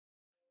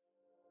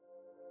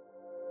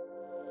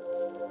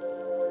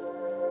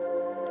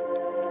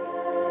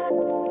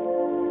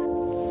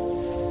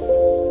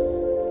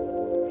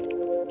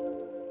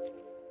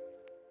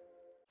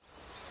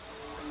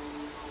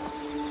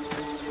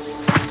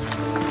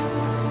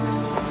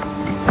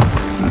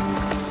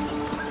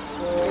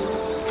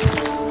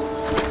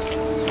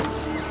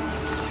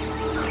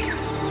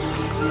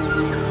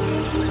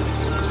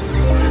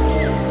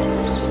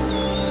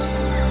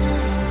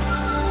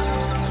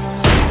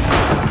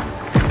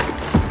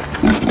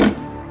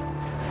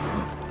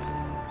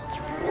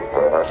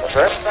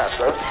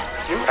Trespasser,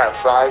 you have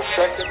 5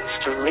 seconds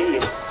to leave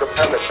the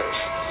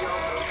premises.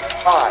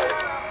 5,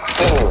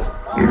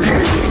 4,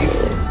 3, 2.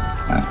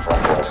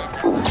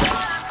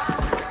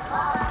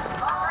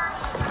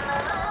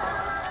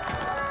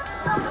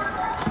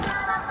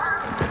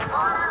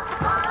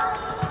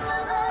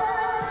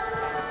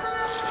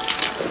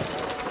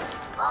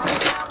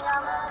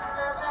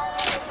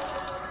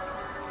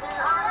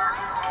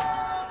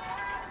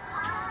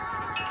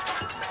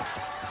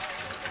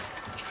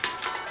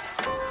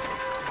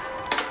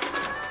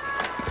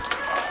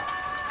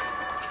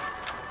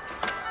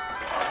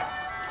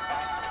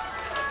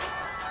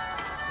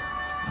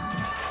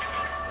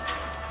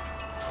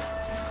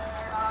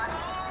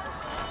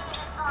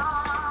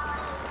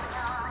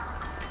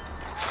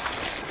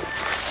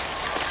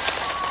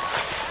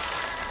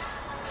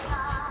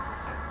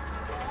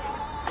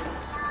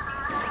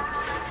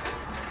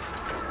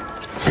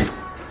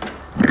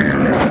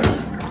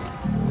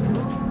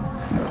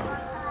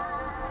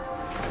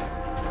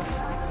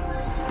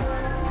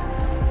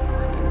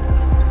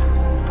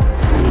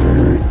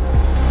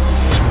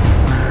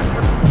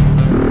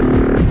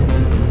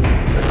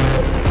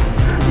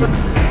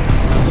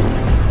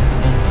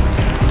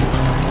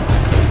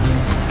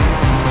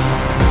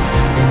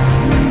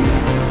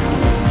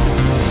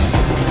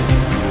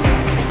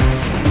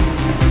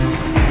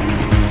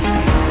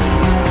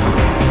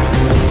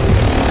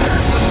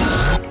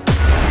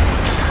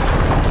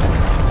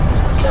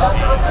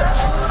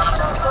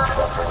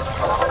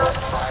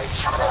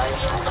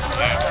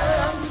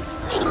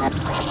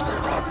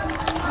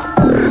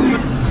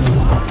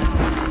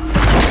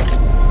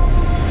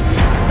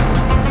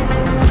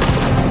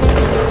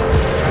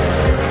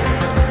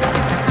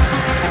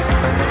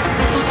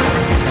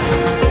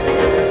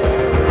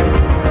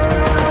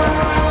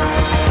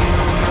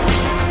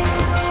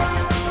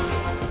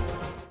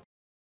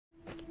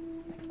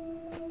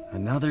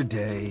 Another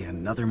day,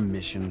 another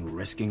mission,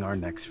 risking our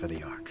necks for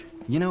the Ark.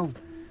 You know,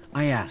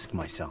 I ask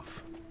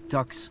myself,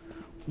 Dux,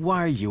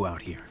 why are you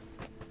out here?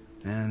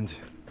 And...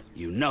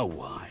 You know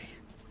why.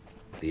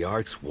 The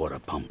Ark's water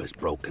pump is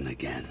broken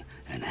again,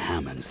 and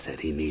Hammond said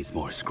he needs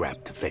more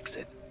scrap to fix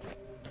it.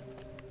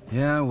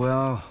 yeah,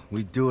 well,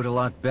 we'd do it a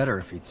lot better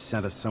if he'd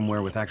sent us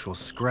somewhere with actual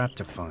scrap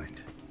to find.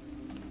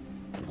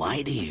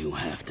 Why do you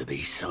have to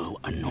be so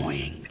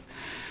annoying?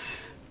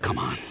 Come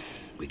on,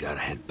 we gotta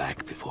head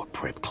back before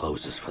prep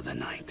closes for the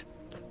night.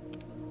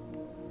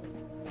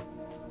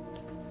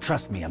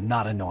 Trust me, I'm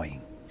not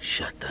annoying.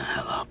 Shut the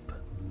hell up.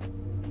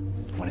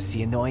 Want to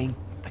see annoying?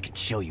 I can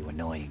show you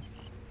annoying.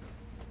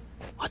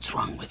 What's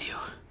wrong with you?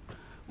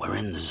 We're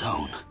in the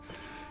zone.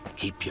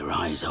 Keep your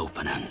eyes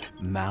open and...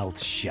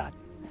 Mouth shut.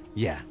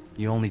 Yeah,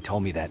 you only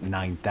told me that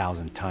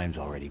 9,000 times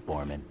already,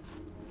 Borman.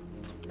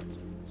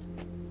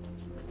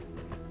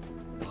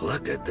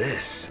 Look at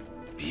this.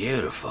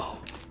 Beautiful.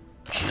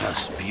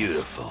 Just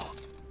beautiful.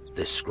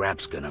 This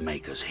scrap's gonna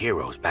make us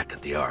heroes back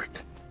at the Ark.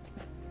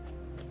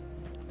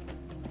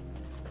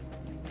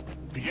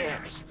 The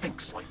air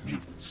stinks like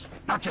mutants.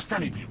 Not just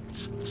any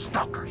mutants.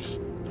 Stalkers.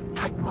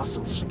 Tight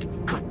muscles.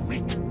 Good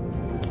meat.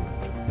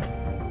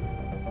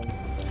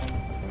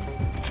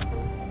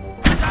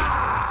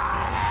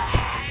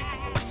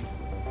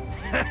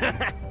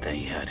 They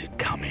had it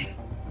coming.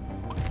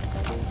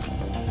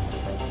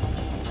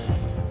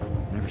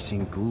 Never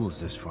seen ghouls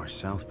this far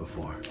south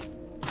before.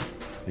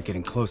 They're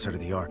getting closer to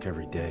the Ark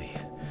every day.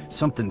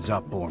 Something's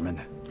up, Borman.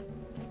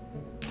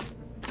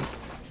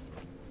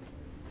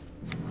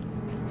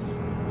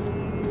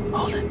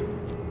 Hold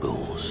it.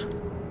 Ghouls.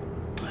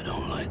 I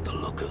don't like the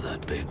look of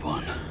that big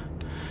one.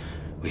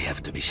 We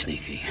have to be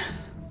sneaky.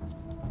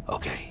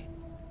 Okay,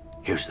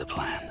 here's the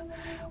plan.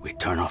 We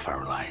turn off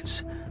our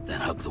lights, then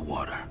hug the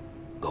water.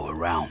 Go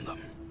around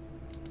them.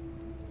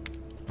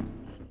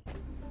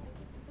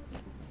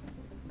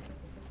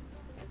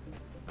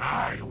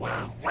 I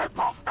will rip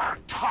off their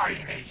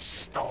tiny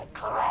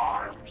stalker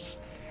arms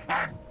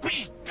and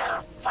beat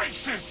their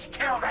faces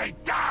till they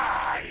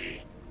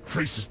die!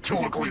 Faces too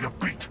ugly to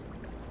beat.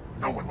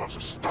 No one loves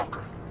a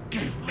stalker.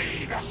 Give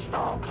me the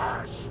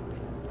stalkers.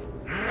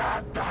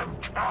 Let them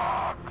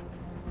come.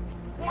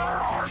 Where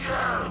are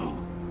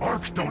you?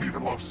 Ark don't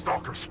even love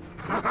stalkers.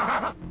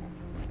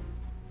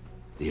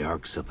 The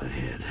Ark's up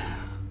ahead.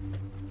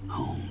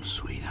 Home,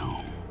 sweet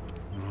home.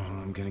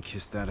 Oh, I'm gonna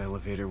kiss that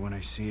elevator when I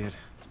see it.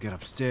 Get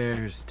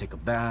upstairs, take a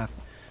bath,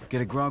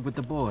 get a grog with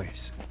the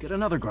boys, get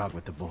another grog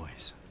with the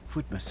boys.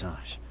 Foot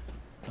massage.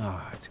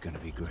 Oh, it's gonna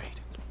be great.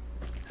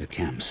 A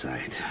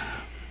campsite.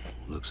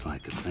 Looks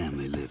like a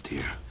family lived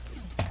here.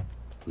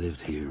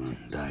 Lived here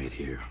and died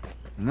here.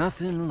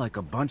 Nothing like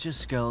a bunch of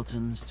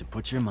skeletons to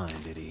put your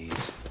mind at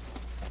ease.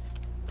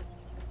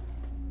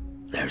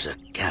 There's a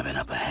cabin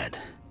up ahead.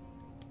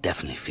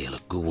 Definitely feel a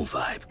ghoul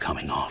vibe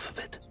coming off of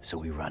it. So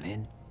we run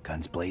in,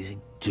 guns blazing?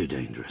 Too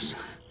dangerous.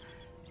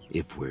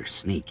 If we're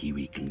sneaky,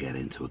 we can get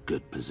into a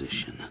good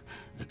position.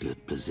 A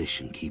good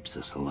position keeps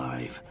us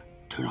alive.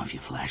 Turn off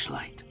your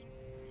flashlight.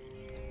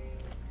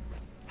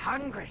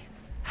 Hungry!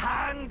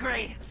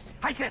 Hungry!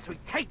 I says we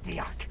take the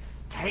Ark.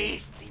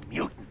 Tasty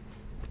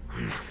mutants.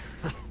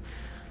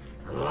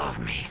 Love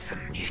me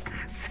some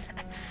mutants.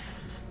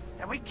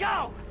 There we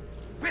go!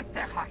 Rip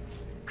their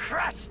hearts,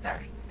 crush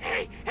their...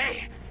 Hey!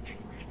 You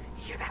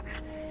hear that?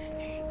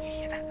 You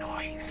hear that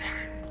noise?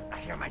 I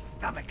hear my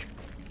stomach.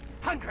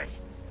 Hungry!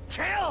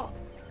 Kill!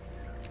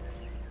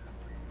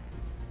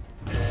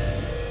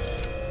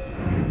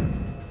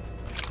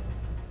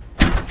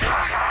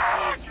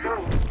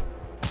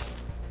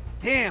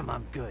 Damn,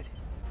 I'm good.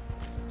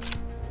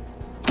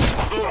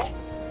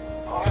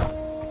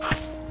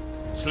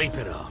 Sleep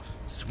it off.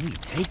 Sweet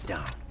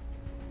takedown.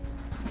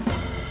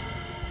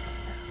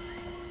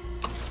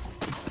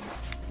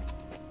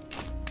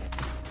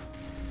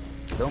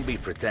 Don't be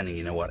pretending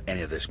you know what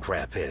any of this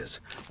crap is.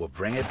 We'll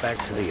bring it back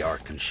to the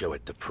Ark and show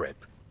it to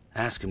Prip.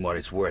 Ask him what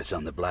it's worth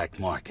on the black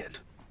market.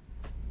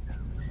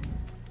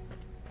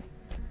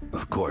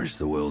 Of course,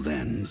 the world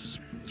ends.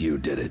 You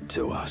did it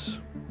to us.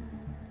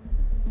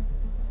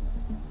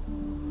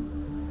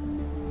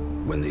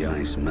 When the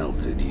ice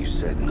melted, you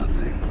said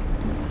nothing.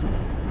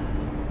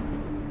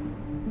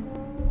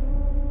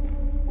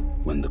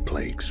 When the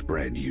plague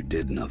spread, you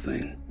did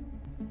nothing.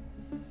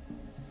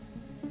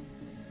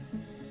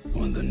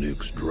 When the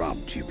nukes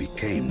dropped, you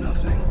became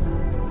nothing.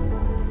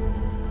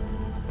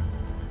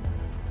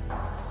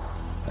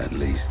 At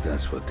least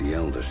that's what the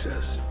Elder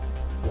says.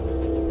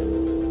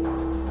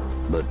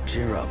 But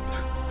cheer up.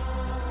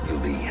 You'll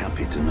be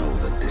happy to know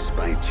that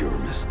despite your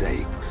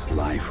mistakes,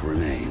 life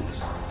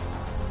remains.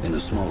 In a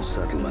small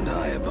settlement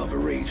high above a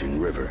raging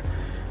river,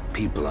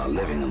 people are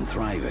living and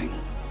thriving.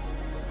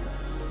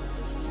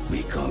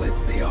 We call it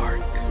the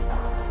Ark.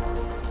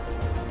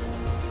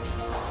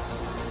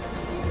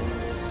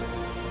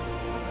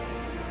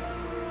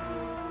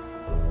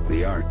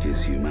 The Ark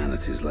is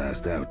humanity's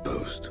last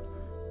outpost,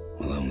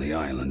 a lonely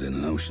island in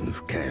an ocean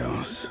of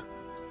chaos.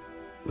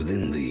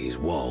 Within these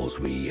walls,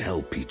 we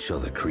help each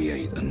other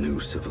create a new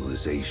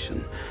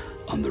civilization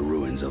on the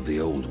ruins of the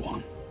old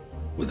one,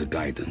 with the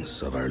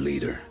guidance of our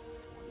leader,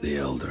 the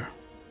Elder.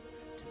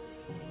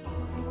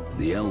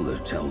 The Elder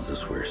tells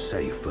us we're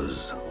safe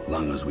as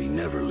long as we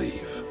never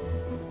leave,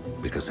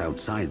 because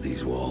outside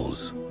these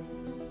walls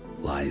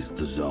lies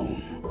the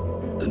Zone,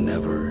 the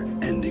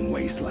never-ending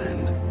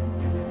wasteland.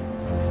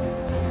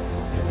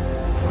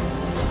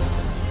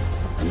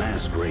 A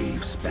mass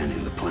grave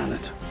spanning the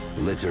planet,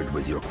 littered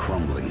with your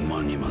crumbling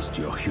monuments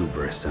to your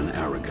hubris and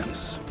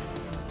arrogance.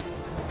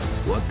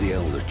 What the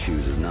Elder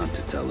chooses not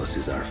to tell us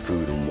is our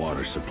food and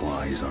water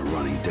supplies are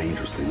running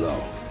dangerously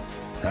low.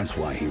 That's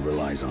why he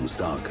relies on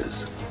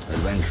stalkers,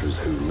 adventurers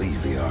who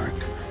leave the Ark,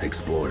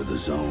 explore the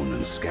Zone,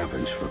 and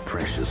scavenge for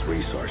precious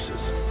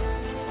resources.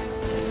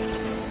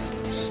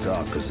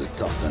 Stalkers are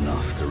tough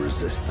enough to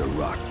resist the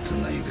rot,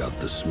 and they got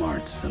the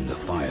smarts and the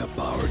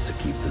firepower to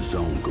keep the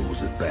Zone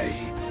ghouls at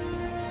bay.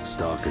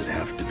 Stalkers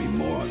have to be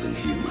more than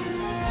human.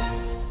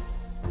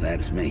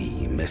 That's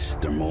me,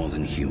 Mr. More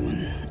Than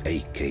Human,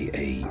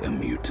 aka a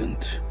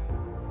mutant.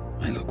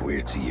 I look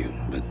weird to you,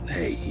 but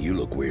hey, you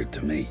look weird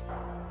to me.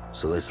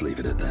 So let's leave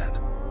it at that.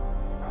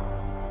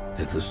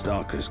 If the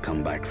Stalkers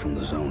come back from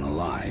the Zone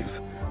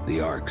alive,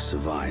 the Ark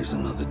survives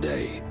another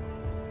day.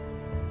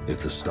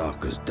 If the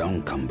Stalkers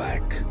don't come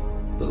back,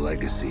 the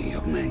legacy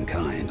of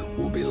mankind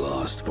will be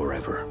lost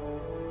forever.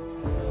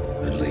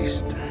 At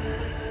least,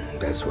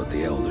 that's what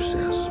the Elder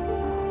says.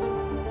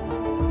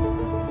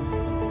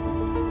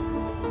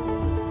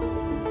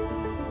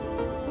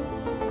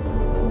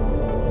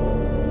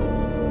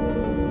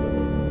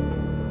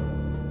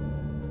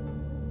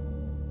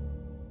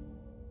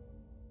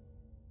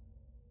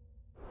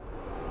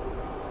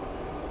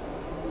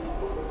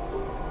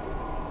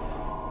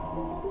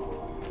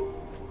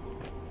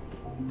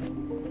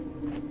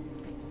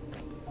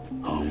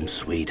 Home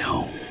sweet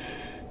home.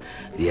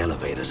 The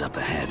elevator's up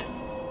ahead.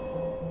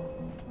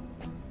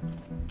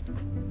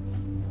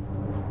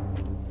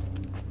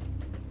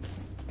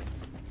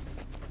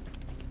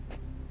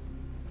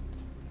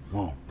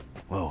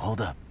 Whoa,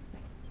 hold up.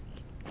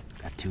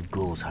 Got two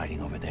ghouls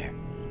hiding over there.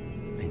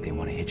 Think they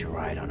want to hitch a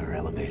ride on our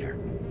elevator.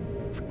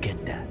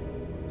 Forget that.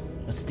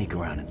 Let's sneak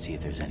around and see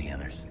if there's any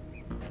others.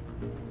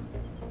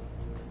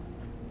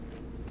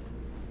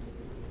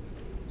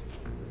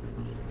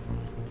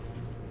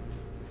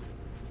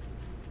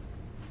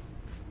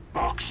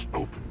 Box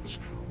opens.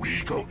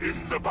 We go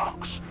in the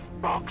box.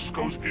 Box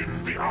goes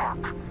in the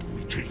Ark.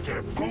 We take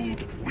their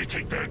food, we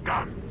take their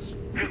guns.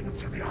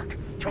 Mutants in the Ark.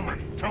 Too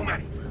many, too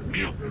many.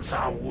 Mutants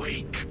are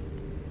weak.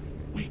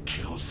 We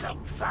kill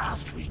some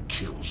fast, we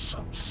kill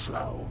some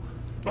slow.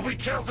 But we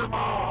kill them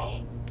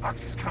all.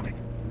 Box is coming.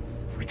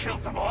 We kill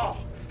them all.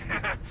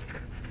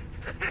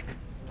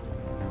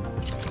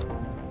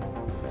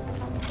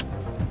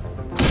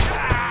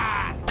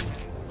 Ah!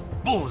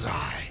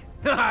 Bullseye!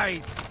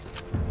 Nice!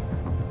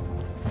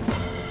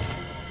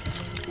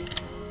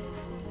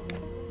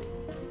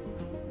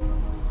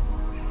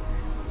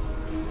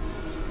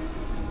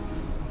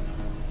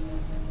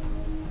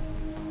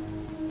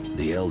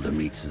 The Elder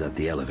meets us at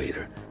the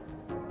elevator.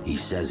 He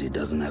says he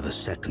doesn't have a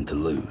second to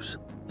lose.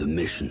 The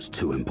mission's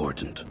too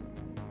important.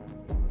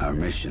 Our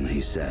mission,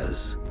 he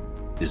says,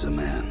 is a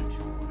man.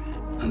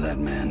 And that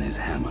man is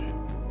Hammond.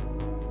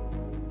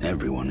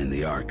 Everyone in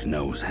the Ark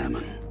knows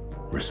Hammond,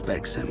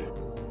 respects him.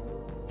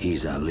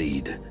 He's our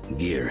lead,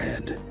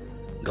 gearhead,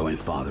 going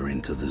farther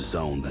into the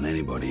zone than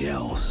anybody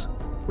else,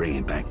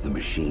 bringing back the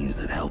machines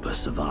that help us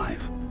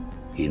survive.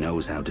 He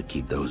knows how to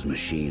keep those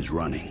machines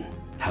running,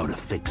 how to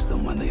fix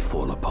them when they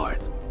fall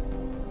apart.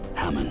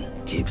 Hammond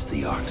keeps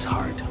the Ark's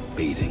heart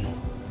beating.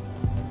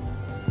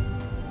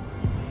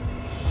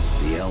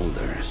 The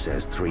Elder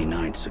says 3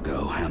 nights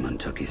ago Hammond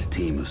took his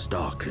team of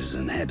stalkers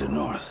and headed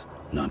north,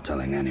 not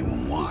telling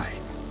anyone why.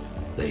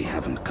 They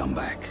haven't come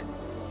back.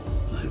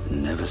 I've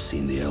never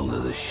seen the Elder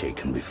this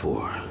shaken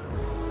before.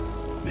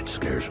 It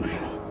scares me.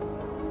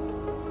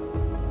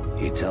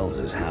 He tells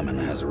us Hammond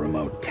has a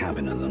remote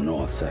cabin in the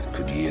north that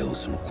could yield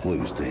some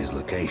clues to his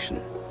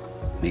location.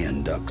 Me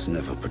and Dux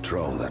never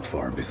patrolled that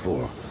far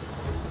before,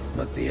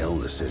 but the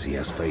Elder says he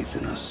has faith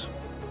in us.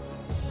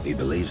 He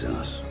believes in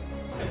us.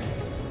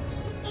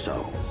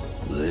 So,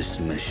 this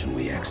mission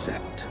we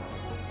accept.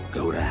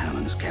 Go to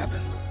Hammond's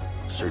cabin,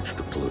 search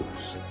for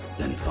clues,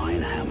 then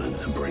find Hammond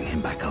and bring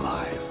him back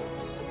alive.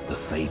 The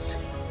fate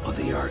of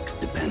the Ark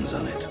depends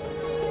on it.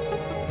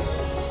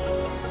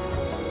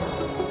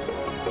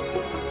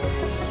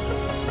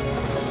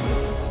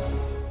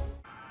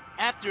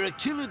 After a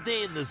killer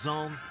day in the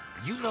zone,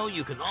 you know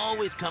you can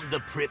always come to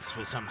Prips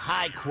for some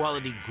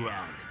high-quality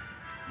grog.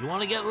 You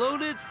want to get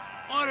loaded?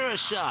 Order a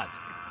shot.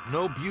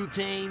 No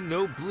butane,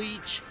 no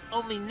bleach,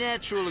 only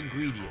natural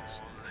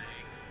ingredients.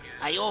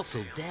 I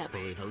also dabble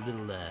in a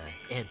little,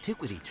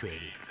 antiquity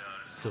trading.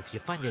 So if you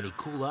find any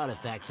cool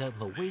artifacts out in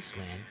the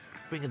wasteland,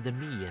 bring them to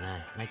me and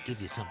I might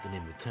give you something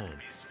in return.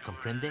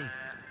 Comprende?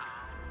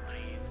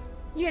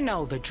 You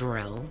know the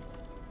drill.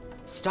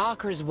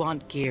 Stalkers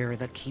want gear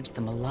that keeps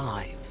them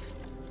alive.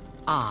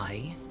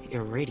 I,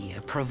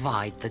 Iridia,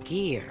 provide the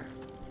gear.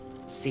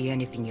 See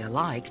anything you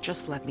like,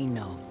 just let me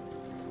know.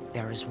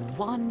 There is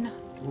one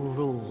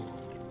rule.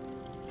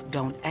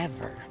 Don't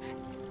ever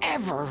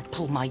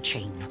pull my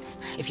chain.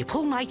 If you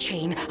pull my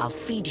chain, I'll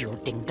feed your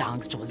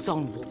ding-dongs to a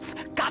zone wolf.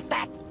 Got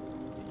that?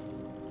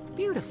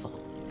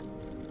 Beautiful.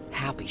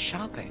 Happy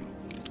shopping.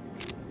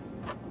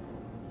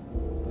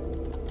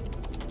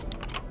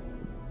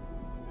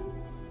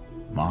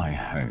 My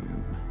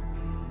home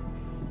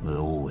will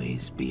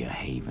always be a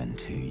haven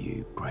to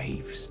you,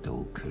 brave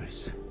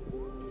stalkers.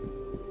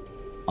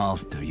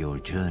 After your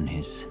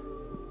journeys,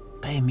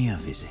 pay me a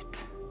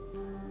visit,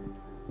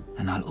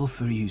 and I'll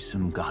offer you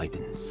some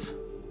guidance,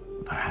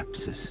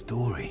 perhaps a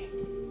story,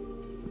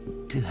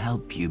 to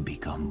help you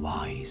become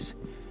wise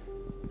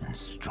and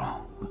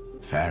strong.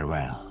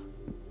 Farewell.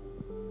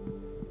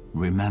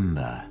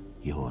 Remember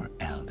your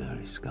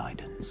Elder's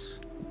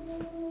guidance.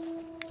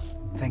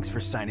 Thanks for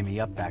signing me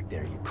up back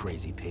there, you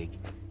crazy pig.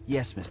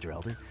 Yes, Mr.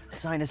 Elder.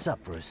 Sign us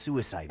up for a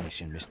suicide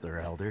mission,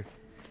 Mr. Elder.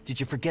 Did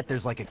you forget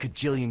there's like a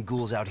cajillion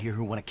ghouls out here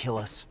who want to kill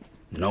us?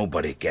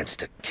 Nobody gets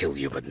to kill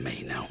you but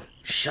me now.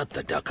 Shut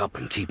the duck up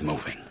and keep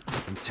moving.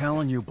 I'm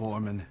telling you,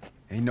 Borman,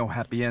 ain't no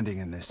happy ending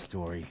in this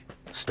story.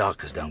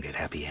 Stalkers don't get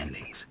happy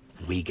endings.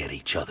 We get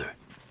each other.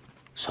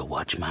 So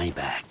watch my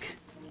back.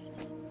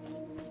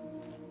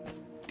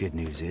 Good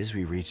news is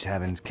we reached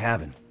Hammond's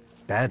cabin.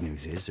 Bad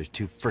news is there's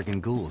 2 friggin'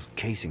 ghouls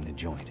casing the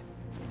joint.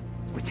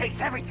 We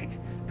chase everything,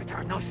 but there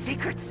are no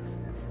secrets.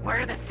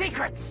 Where are the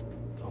secrets?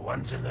 The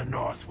ones in the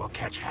north will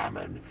catch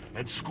Hammond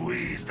and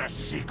squeeze the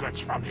secrets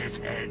from his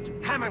head.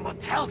 Hammond will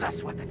tell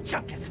us what the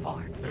junk is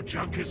for. The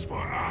junk is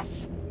for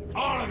us.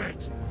 All of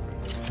it.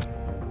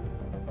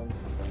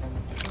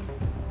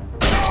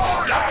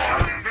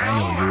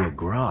 I owe you a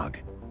grog.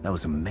 That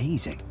was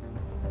amazing.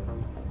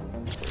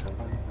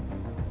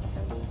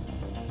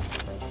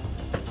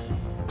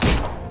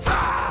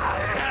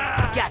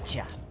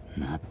 Gotcha!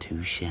 Not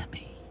too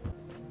shabby.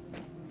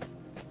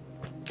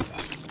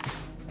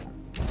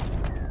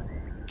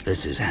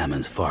 This is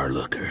Hammond's far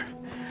looker.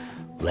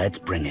 Let's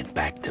bring it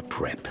back to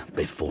Prep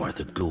before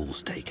the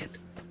ghouls take it.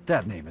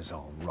 That name is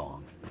all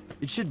wrong.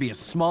 It should be a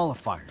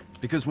smallifier,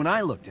 because when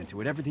I looked into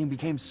it, everything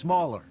became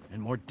smaller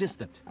and more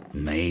distant.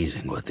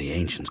 Amazing what the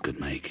ancients could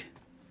make.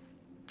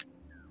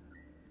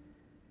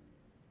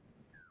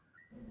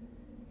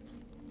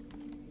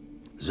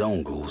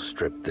 Zone ghouls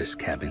stripped this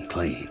cabin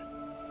clean.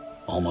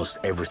 Almost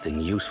everything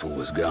useful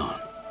was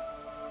gone.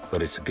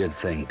 But it's a good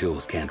thing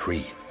ghouls can't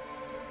read.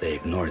 They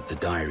ignored the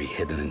diary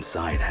hidden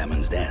inside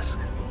Hammond's desk.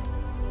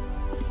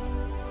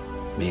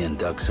 Me and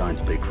Dux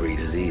aren't big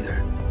readers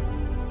either.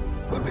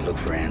 But we look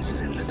for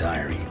answers in the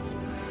diary.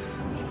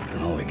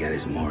 And all we get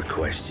is more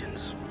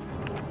questions.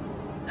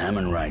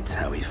 Hammond writes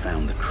how he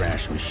found the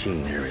crashed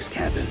machine near his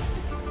cabin.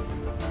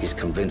 He's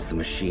convinced the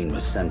machine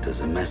was sent as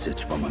a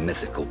message from a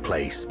mythical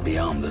place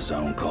beyond the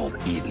zone called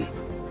Eden,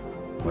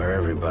 where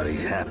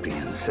everybody's happy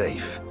and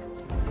safe.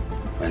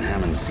 When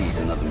Hammond sees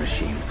another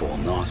machine fall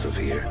north of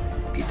here,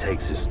 he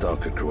takes his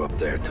stalker crew up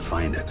there to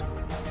find it.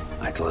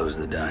 I close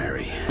the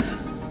diary.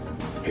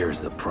 Here's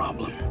the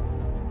problem.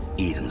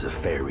 Eden's a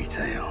fairy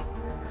tale.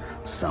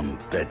 Some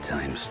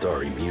bedtime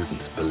story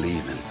mutants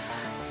believe in,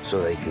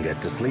 so they can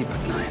get to sleep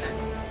at night.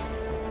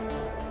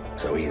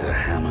 So either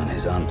Hammond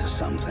is onto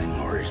something,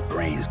 or his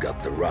brain's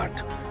got the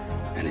rot,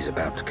 And he's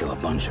about to kill a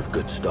bunch of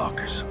good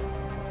stalkers.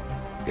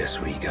 Guess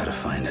we gotta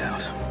find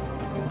out.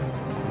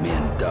 Me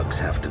and Dux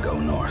have to go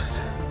north.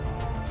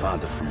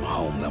 Farther from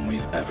home than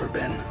we've ever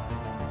been.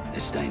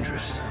 It's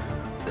dangerous.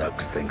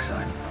 Dux thinks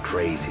I'm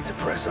crazy to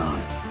press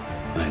on.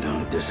 I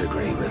don't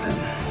disagree with him.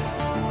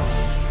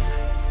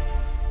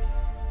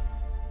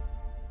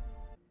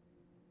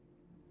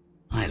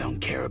 I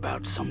don't care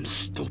about some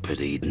stupid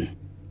Eden.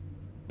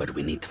 But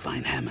we need to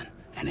find Hammond.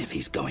 And if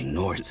he's going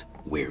north,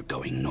 we're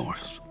going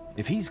north.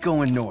 If he's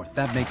going north,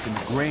 that makes him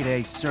a grade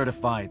A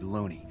certified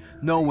loony.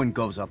 No one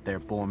goes up there,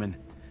 Borman.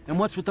 And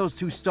what's with those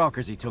 2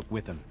 stalkers he took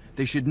with him?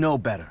 They should know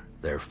better.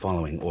 They're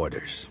following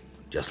orders,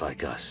 just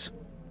like us.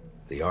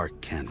 The Ark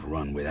can't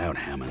run without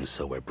Hammond,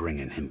 so we're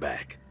bringing him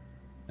back.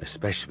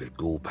 Especially with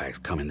ghoul packs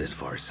coming this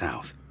far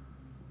south.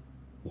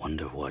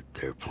 Wonder what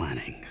they're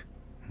planning.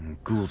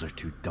 Ghouls are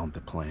too dumb to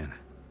plan.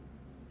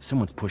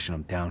 Someone's pushing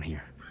them down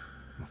here.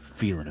 I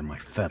feel it in my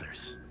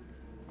feathers.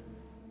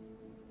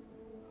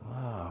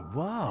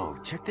 Whoa,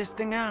 check this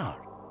thing out.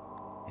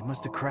 It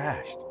must have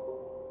crashed.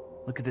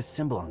 Look at this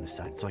symbol on the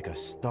side, it's like a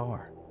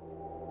star.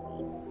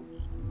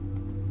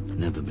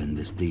 Never been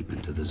this deep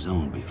into the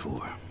zone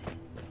before.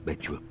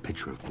 Bet you a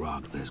picture of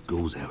Grog there's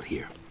ghouls out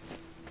here.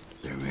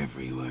 They're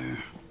everywhere.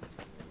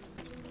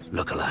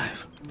 Look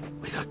alive.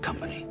 We got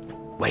company.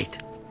 Wait.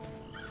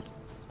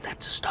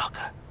 That's a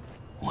stalker.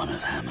 One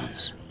of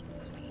Hammond's.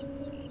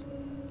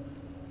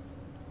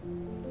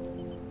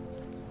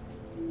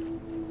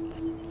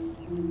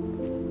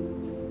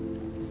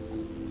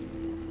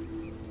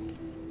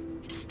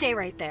 Stay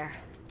right there.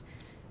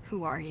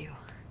 Who are you?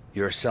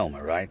 You're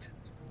Selma, right?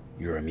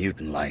 You're a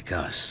mutant like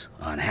us,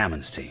 on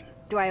Hammond's team.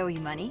 Do I owe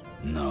you money?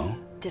 No.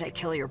 Did I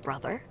kill your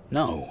brother?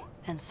 No.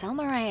 Then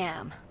Selma I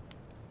am.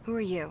 Who are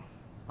you?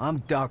 I'm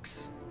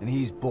Dux, and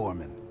he's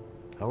Borman.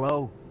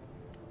 Hello?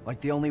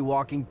 Like the only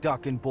walking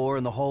duck and boar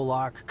in the whole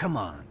Ark? Come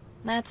on.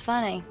 That's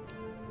funny.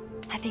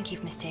 I think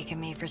you've mistaken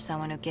me for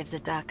someone who gives a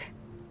duck.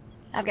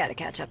 I've got to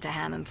catch up to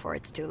Hammond before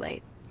it's too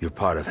late. You're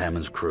part of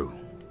Hammond's crew.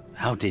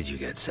 How did you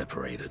get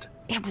separated?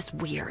 It was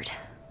weird.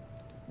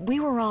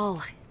 We were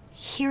all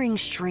hearing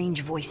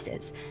strange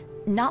voices.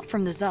 Not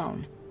from the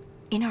zone.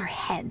 In our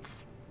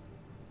heads.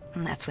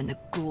 And that's when the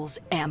ghouls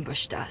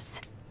ambushed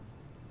us.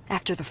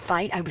 After the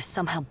fight, I was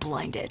somehow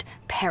blinded,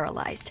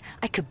 paralyzed.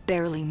 I could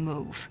barely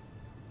move.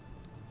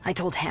 I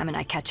told Hammond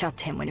I'd catch up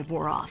to him when it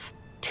wore off.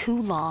 2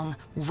 long,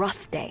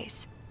 rough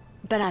days.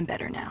 But I'm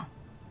better now.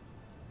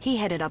 He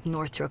headed up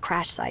north to a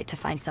crash site to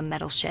find some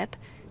metal ship.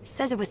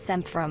 Says it was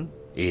sent from...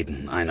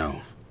 Eden, I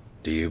know.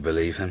 Do you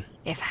believe him?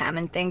 If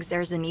Hammond thinks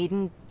there's an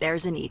Eden,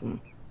 there's an Eden.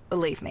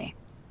 Believe me.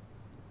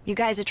 You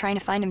guys are trying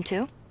to find him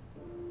too?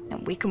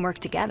 And we can work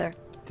together.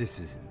 This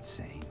is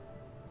insane.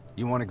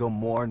 You want to go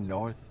more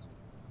north?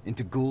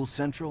 Into Ghoul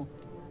Central?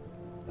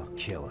 They'll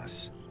kill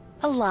us.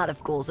 A lot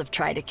of ghouls have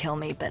tried to kill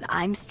me, but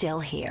I'm still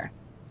here.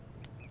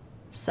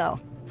 So,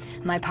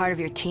 am I part of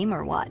your team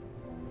or what?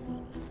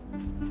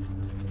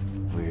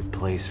 Weird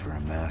place for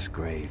a mass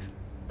grave.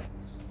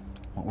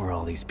 What were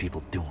all these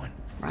people doing?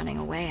 Running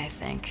away, I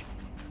think.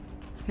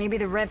 Maybe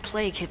the Red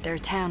Plague hit their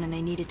town and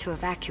they needed to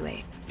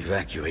evacuate.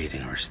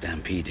 Evacuating or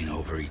stampeding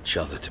over each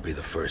other to be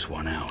the first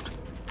one out.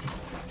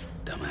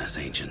 Dumbass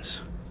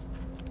ancients.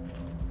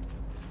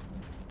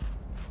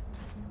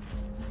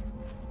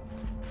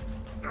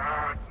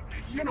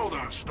 You know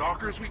the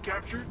stalkers we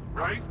captured,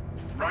 right?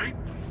 Right?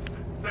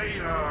 They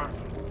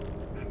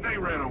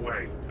ran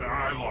away.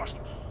 I lost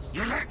them.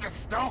 You let the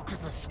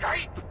stalkers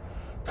escape?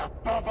 The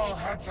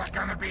bobbleheads are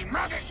gonna be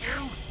mad at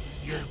you.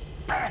 You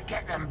better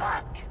get them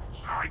back.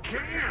 I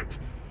can't.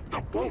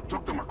 The boat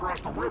took them across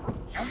the river.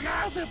 And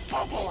now the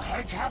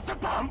bobbleheads have the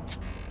boat?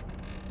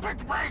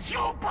 But where's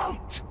your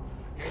boat?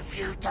 If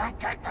you don't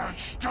get those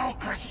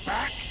stalkers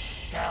back,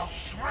 they'll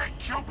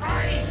shrink your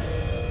brain.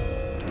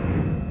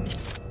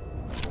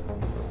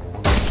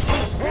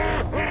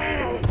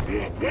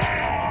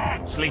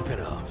 Sleep it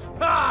off.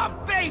 Ah,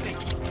 baby!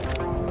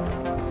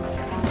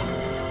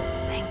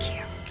 Thank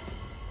you.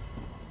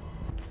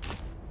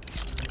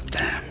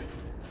 Damn.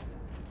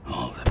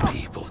 All the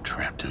people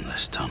trapped in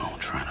this tunnel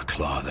trying to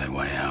claw their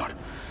way out.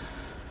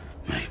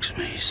 Makes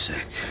me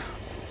sick.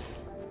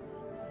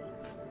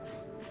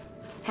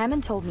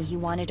 Hammond told me he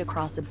wanted to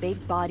cross a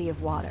big body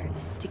of water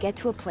to get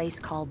to a place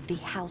called the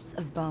House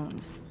of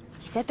Bones.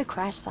 He said the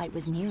crash site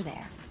was near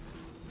there.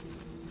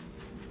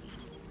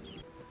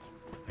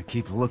 I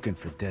keep looking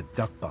for dead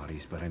duck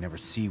bodies, but I never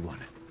see one.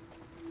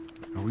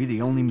 Are we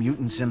the only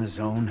mutants in the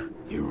zone?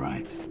 You're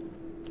right.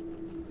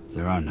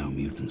 There are no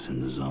mutants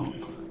in the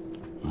zone.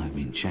 I've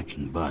been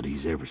checking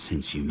bodies ever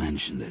since you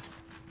mentioned it.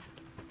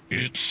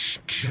 It's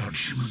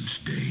Judgment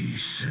Day,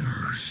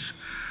 sinners.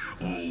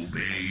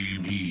 Obey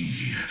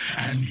me,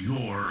 and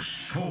your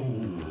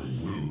soul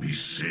will be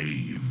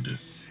saved.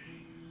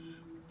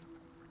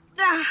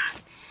 Ah!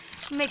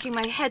 Making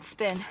my head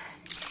spin.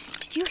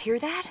 Did you hear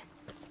that?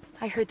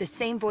 I heard the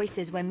same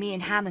voices when me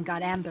and Hammond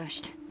got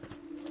ambushed.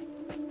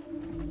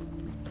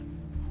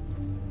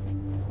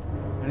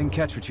 I didn't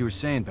catch what you were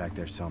saying back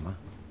there, Selma.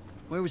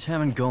 Where was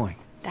Hammond going?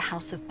 The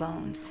House of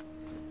Bones.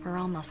 We're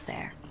almost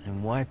there.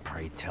 And why,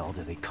 pray tell,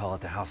 do they call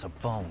it the House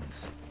of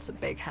Bones? It's a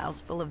big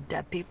house full of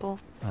dead people.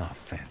 Oh,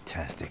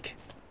 fantastic.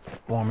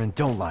 Borman,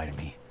 don't lie to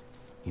me.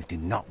 You do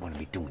not want to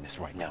be doing this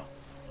right now.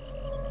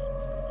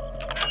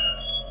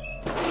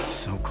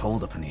 So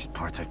cold up in these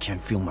parts, I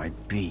can't feel my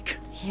beak.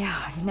 Yeah,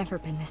 I've never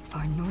been this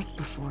far north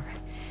before.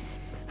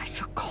 I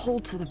feel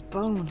cold to the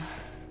bone.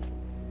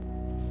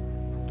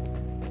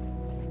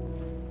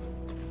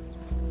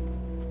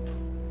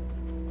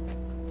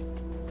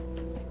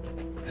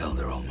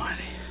 Elder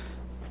Almighty.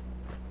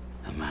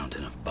 A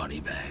mountain of body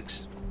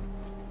bags.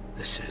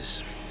 This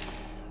is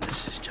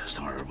just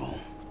horrible.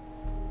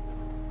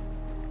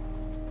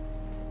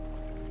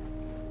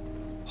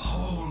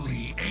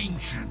 Holy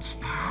Ancient's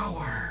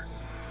power!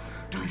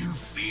 Do you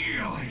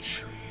feel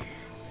it?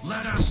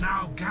 Let us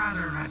now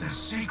gather at the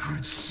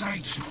sacred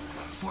site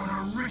for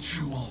the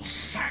ritual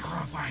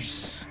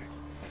sacrifice.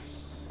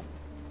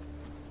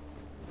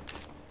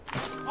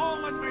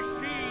 Fallen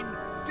machine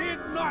did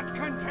not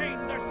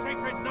contain the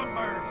sacred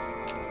numbers.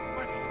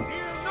 But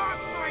fear not,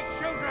 my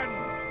children.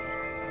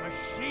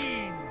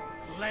 Machine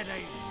led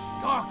a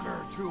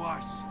stalker to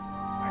us.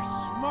 A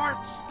smart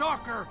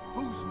stalker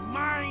whose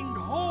mind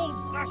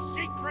holds the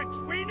secrets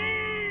we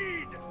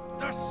need.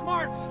 The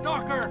smart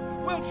stalker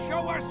will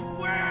show us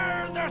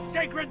where the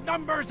sacred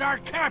numbers are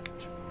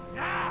kept.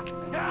 Yeah!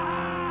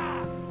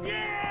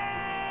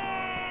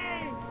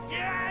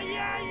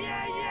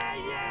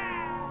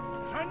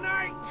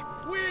 Tonight,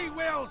 we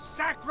will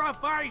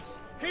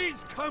sacrifice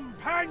his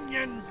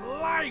companion's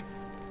life.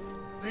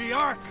 The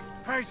Ark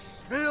has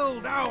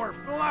spilled our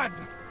blood.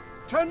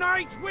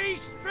 Tonight, we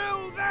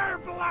spill their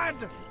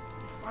blood.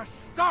 A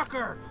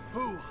stalker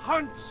who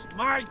hunts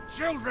my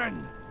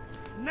children.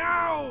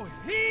 Now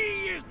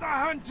he is the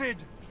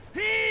hunted.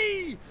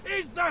 He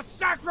is the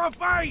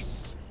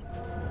sacrifice.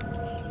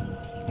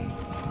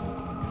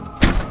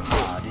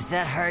 Oh, does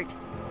that hurt?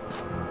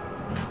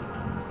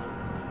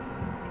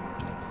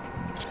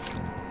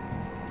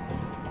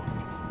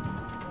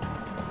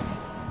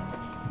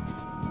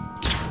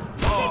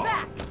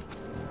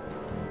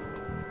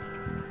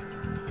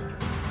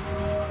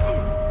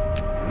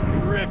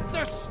 Rip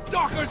the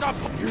stalkers up!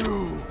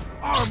 You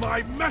are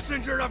my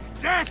messenger of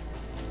death!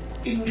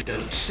 You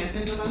don't step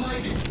into the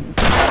light.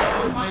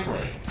 On my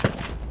way.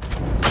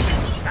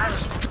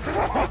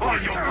 Oh,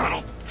 you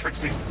little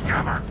tricksy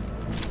scammer!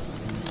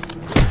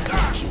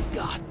 What you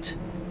got?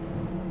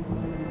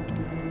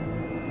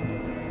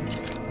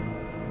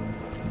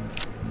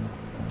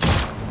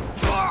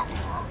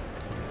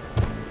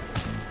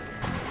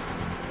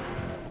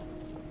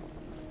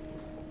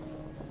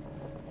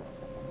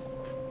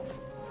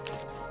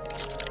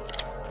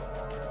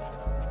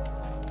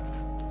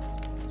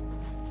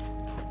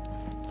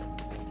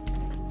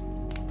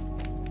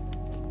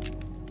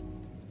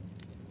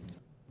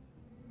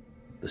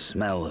 The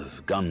smell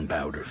of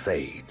gunpowder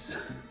fades.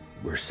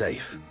 We're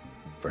safe,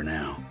 for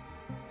now.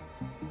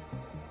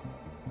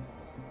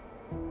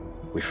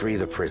 We free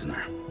the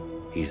prisoner.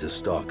 He's a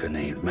stalker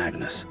named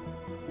Magnus.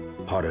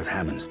 Part of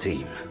Hammond's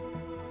team.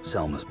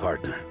 Selma's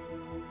partner.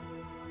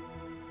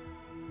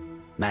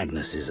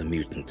 Magnus is a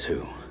mutant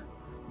too.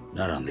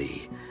 Not on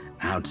the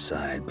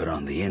outside, but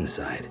on the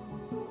inside.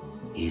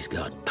 He's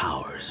got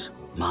powers.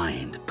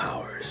 Mind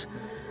powers.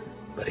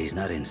 But he's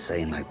not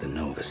insane like the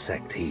Nova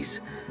sect.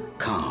 He's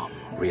calm,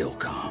 real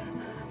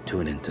calm,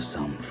 tuned into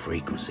some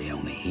frequency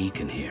only he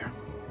can hear.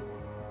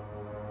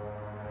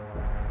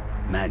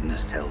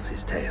 Magnus tells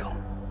his tale.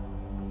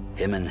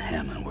 Him and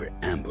Hammond were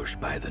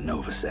ambushed by the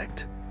Nova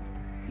sect.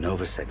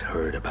 Nova sect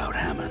heard about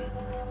Hammond.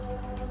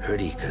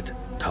 Heard he could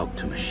talk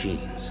to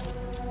machines,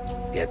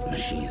 get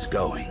machines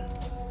going.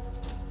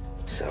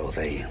 So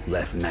they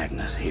left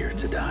Magnus here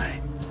to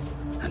die,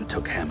 and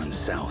took Hammond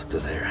south to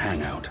their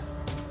hangout.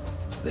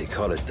 They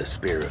call it the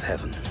Spear of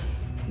Heaven.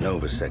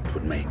 Nova sect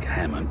would make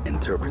Hammond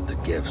interpret the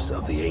gifts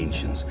of the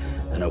Ancients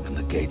and open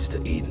the gates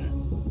to Eden.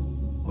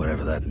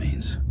 Whatever that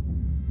means.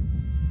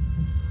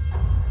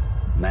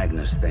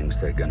 Magnus thinks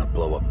they're gonna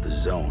blow up the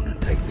zone and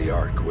take the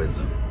Ark with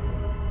them.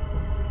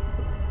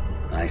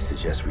 I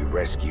suggest we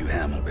rescue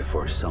Hammond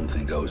before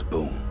something goes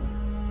boom.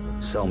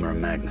 Selma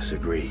and Magnus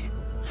agree.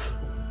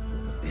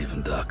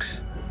 Even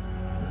ducks.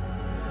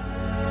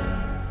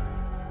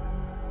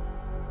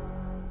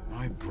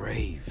 My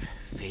brave,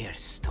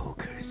 fierce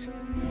stalkers.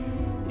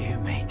 You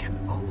make an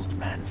old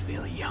man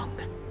feel young.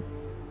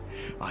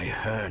 I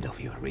heard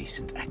of your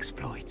recent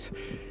exploits,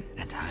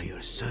 and how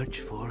your search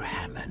for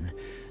Hammond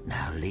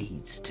now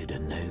leads to the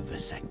Nova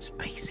sect's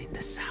base in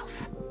the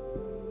south.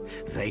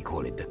 They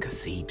call it the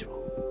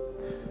Cathedral,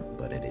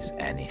 but it is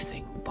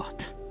anything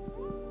but.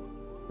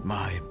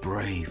 My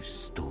brave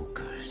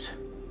stalkers.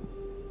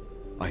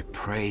 I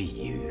pray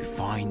you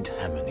find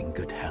Hammond in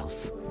good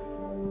health,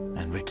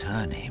 and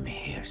return him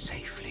here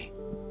safely.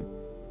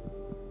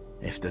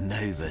 If the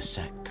Nova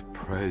sect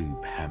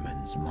probe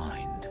Hammond's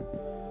mind,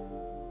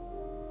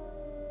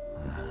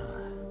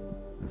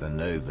 the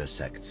Nova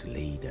sect's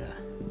leader,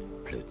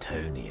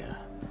 Plutonia,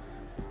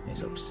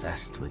 is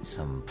obsessed with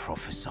some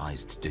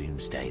prophesized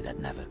doomsday that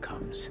never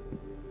comes.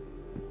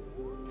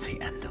 The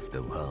end of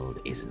the world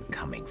isn't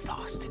coming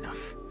fast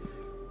enough.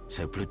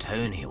 So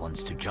Plutonia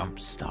wants to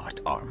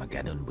jumpstart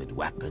Armageddon with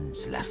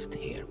weapons left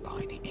here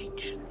by the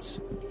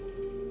Ancients.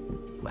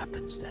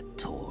 Weapons that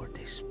tore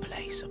this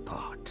place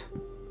apart.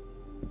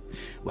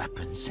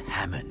 Weapons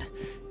Hammond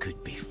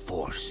could be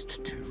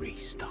forced to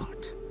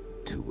restart.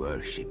 To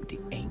worship the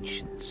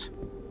Ancients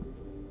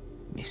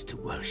is to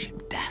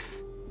worship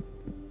death.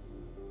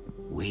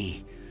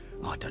 We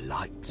are the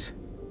lights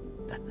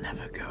that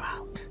never go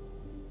out.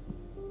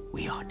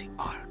 We are the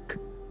Ark.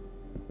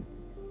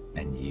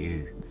 And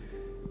you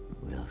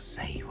will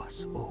save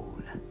us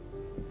all.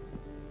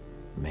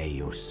 May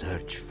your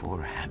search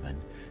for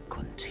Hammond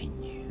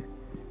continue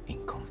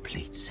in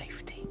complete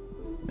safety.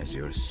 As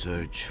your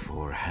search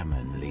for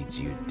Hammond leads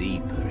you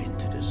deeper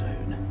into the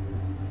zone,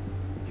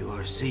 you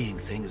are seeing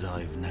things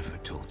I've never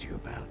told you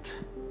about.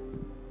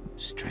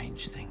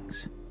 Strange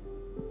things.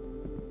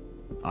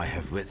 I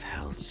have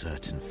withheld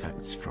certain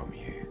facts from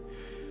you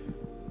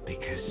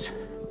because,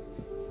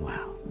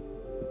 well,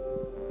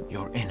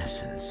 your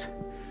innocence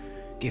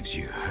gives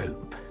you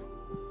hope,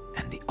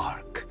 and the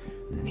Ark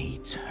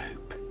needs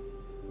hope.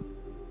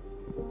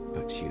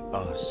 But you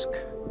ask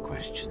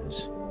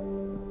questions,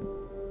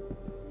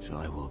 so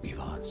I will give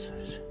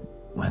answers.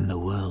 When the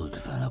world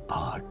fell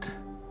apart,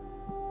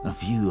 a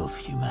few of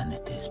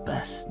humanity's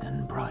best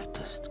and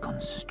brightest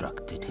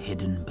constructed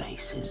hidden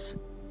bases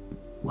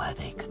where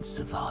they could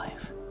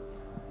survive.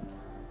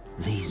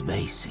 These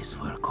bases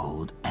were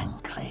called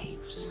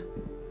enclaves.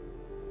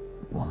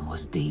 One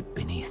was deep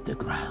beneath the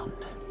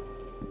ground,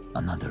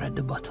 another at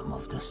the bottom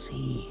of the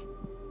sea,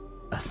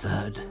 a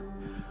third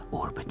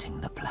orbiting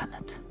the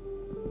planet.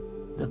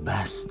 The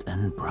best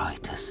and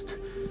brightest,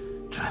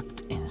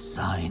 trapped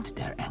inside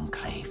their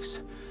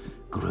enclaves,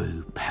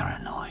 grew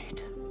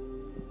paranoid,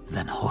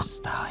 then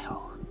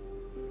hostile.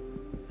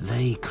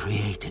 They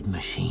created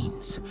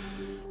machines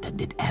that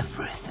did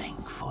everything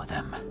for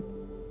them.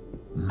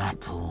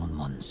 Metal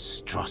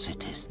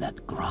monstrosities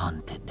that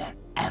granted their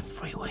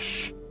every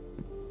wish,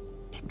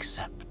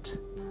 except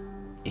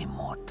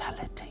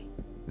immortality.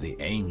 The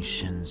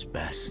Ancients'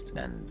 best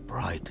and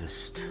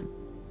brightest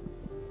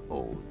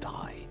all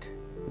died,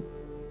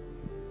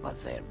 but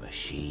their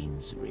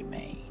machines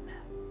remain.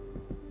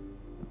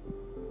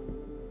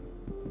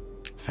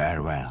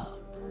 Farewell.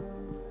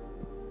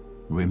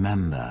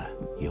 Remember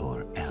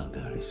your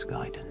Elder's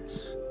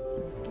guidance.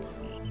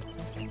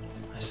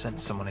 I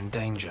sensed someone in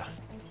danger.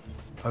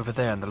 Over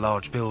there in the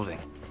large building.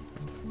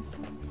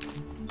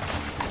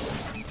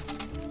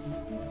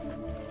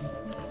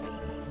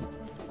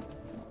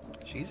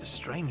 She's a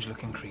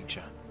strange-looking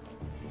creature.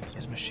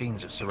 His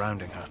machines are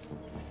surrounding her.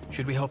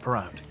 Should we help her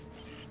out?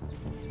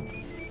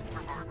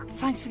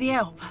 Thanks for the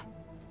help.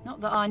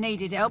 Not that I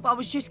needed help, I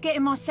was just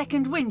getting my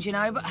second wind, you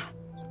know, but...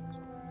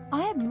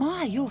 I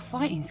admire your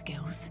fighting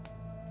skills.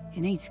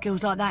 You need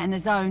skills like that in the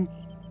zone.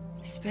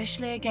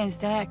 Especially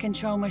against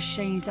out-of-control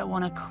machines that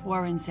want to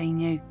quarantine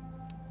you.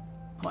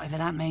 Whatever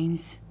that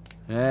means.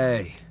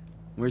 Hey,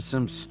 we're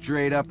some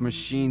straight-up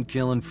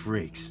machine-killing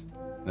freaks.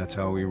 That's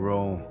how we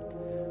roll.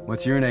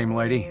 What's your name,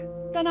 lady?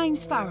 The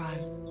name's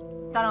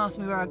Pharaoh. Don't ask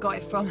me where I got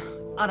it from.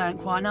 I don't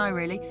quite know,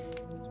 really.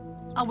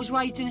 I was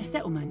raised in a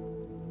settlement.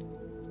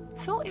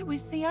 Thought it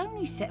was the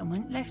only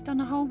settlement left on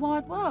the whole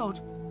wide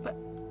world. But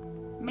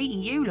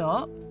meeting you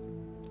lot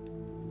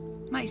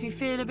makes me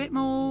feel a bit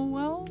more,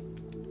 well,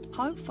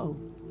 hopeful.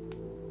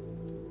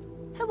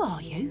 Who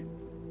are you?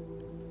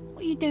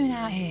 What are you doing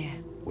out here?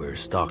 We're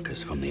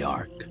stalkers from the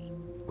Ark.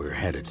 We're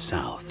headed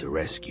south to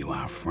rescue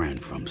our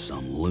friend from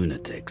some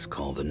lunatics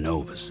called the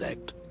Nova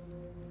Sect.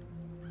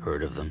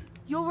 Heard of them?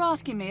 You're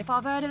asking me if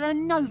I've heard of the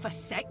Nova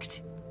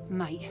Sect?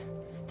 Mate,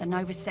 the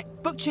Nova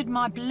Sect butchered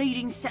my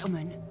bleeding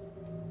settlement.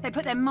 They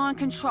put their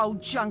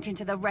mind-controlled junk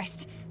into the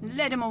rest and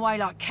led them away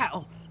like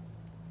cattle.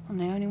 I'm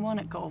the only one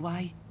that got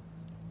away.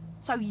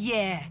 So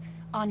yeah,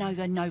 I know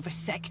the Nova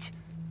Sect.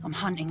 I'm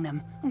hunting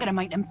them. I'm gonna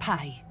make them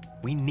pay.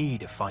 We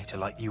need a fighter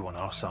like you on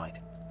our side.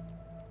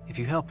 If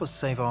you help us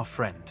save our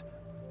friend,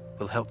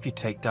 we'll help you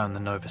take down the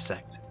Nova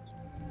Sect.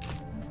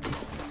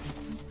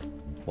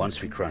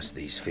 Once we cross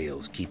these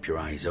fields, keep your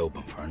eyes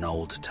open for an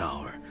old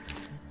tower.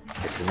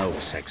 It's the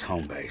Nova Sect's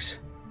home base.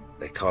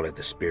 They call it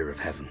the Spear of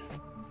Heaven.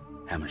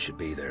 Hammond should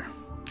be there.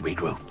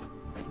 Regroup.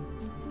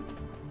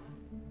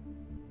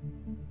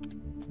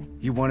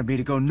 You wanted me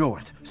to go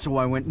north, so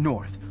I went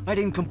north. I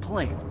didn't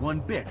complain one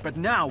bit, but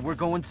now we're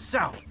going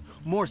south.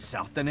 More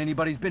south than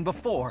anybody's been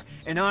before,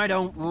 and I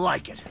don't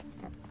like it.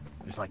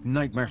 There's like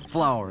nightmare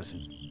flowers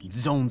and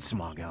zone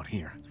smog out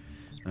here.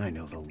 I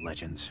know the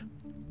legends.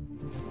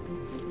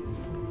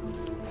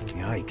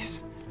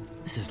 Yikes.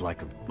 This is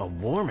like a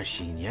war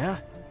machine, yeah?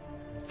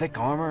 Thick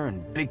armor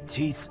and big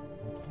teeth.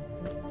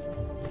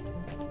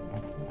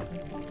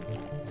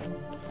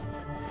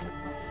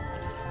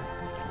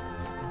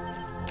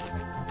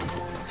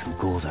 Some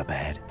ghouls up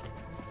ahead,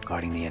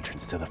 guarding the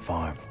entrance to the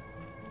farm.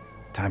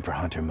 Time for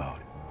hunter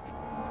mode.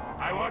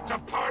 I want to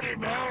party,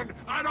 man!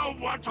 I don't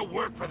want to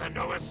work for the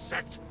Nova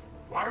Sect!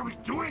 Why are we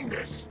doing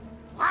this?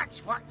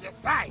 Watch what you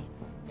say.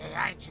 The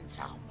ancients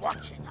are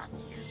watching us,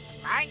 you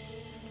mate.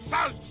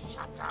 So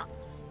shut up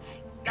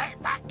and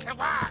get back to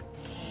work.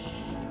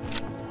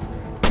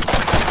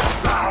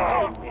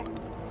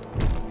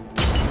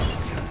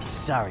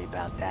 Sorry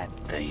about that.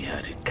 They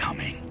had it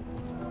coming.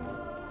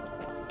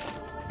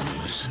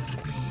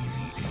 Blessed be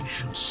the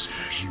ancients.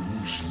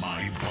 Use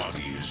my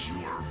body as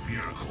your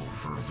vehicle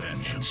for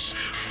vengeance.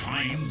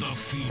 Find the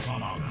thief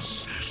among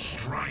us.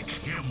 Strike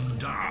him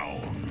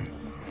down.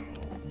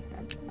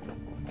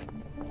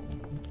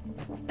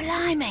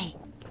 Blimey!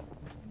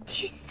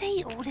 Did you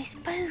see all this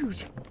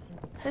food?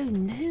 Who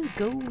knew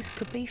ghouls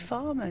could be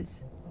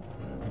farmers?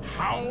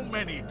 How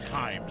many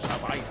times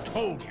have I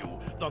told you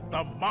that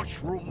the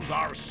mushrooms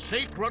are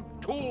sacred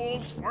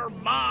tools for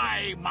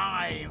my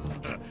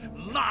mind,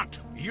 not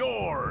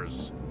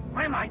yours?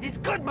 My mind is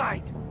good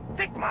mind.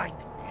 Thick mind.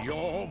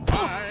 Your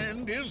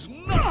mind is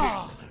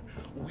nothing.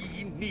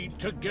 We need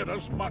to get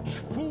as much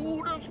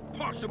food as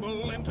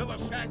possible into the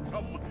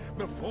sanctum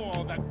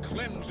before the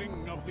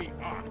cleansing of the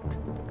Ark.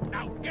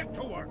 Now get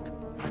to work.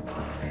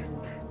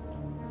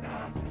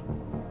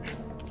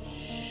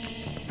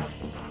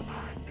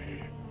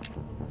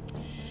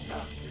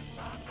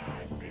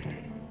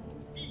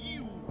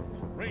 You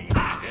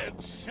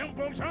crazy-head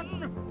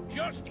simpleton!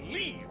 Just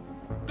leave.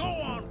 Go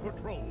on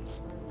patrol.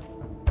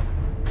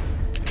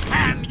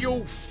 Can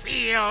you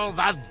feel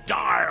the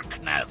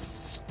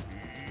darkness?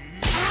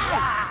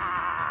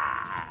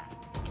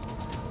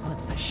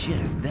 What the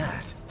shit is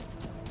that?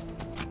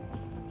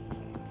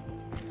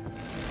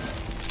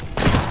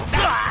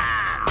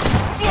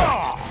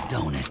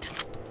 Don't it?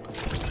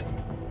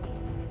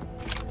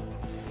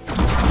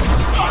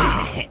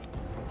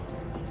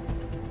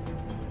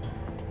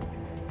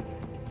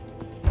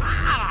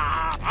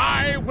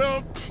 I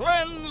will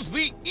cleanse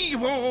the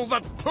evil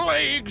that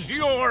plagues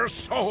your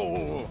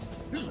soul.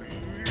 Are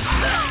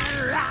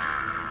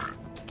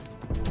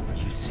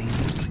you seeing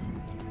this?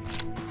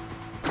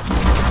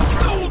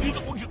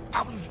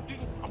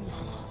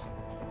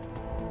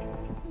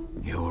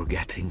 You're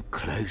getting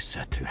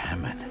closer to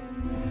Hammond.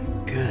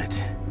 Good.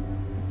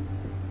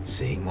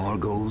 Seeing more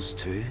ghouls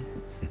too?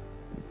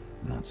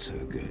 Not so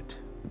good.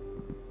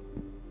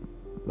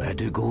 Where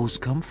do ghouls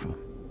come from?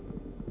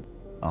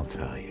 I'll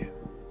tell you.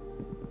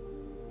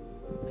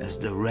 As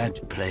the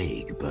Red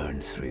Plague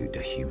burned through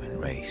the human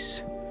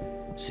race,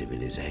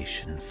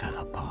 civilization fell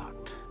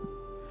apart.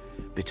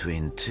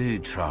 Between two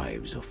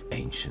tribes of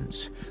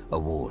ancients, a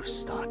war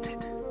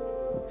started.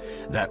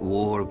 That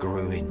war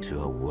grew into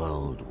a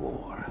world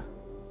war.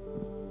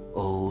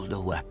 All the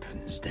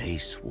weapons they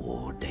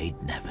swore they'd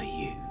never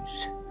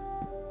use,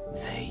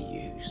 they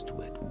used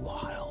with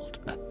wild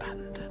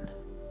abandon.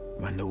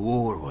 When the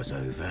war was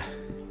over,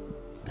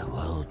 the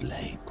world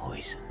lay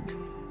poisoned.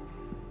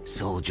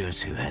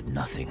 Soldiers who had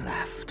nothing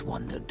left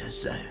wandered the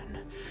zone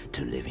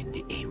to live in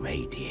the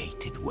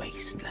irradiated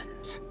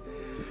wastelands.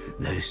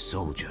 Those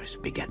soldiers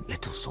beget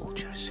little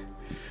soldiers,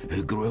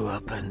 who grew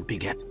up and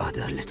beget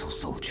other little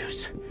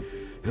soldiers,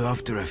 who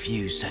after a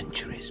few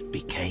centuries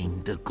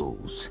became the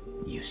ghouls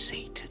you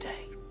see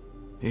today.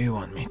 You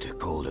want me to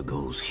call the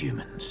ghouls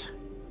humans?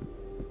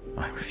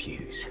 I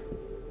refuse.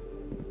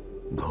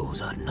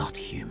 Ghouls are not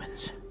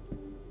humans.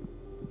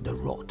 The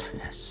rot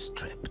has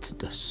stripped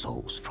the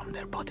souls from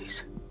their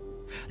bodies,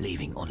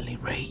 leaving only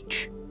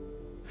rage.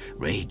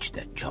 Rage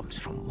that jumps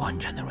from one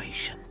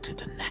generation to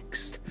the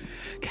next,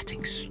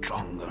 getting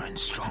stronger and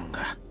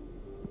stronger.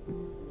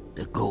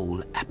 The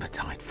ghoul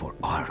appetite for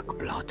Ark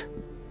blood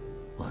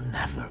will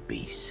never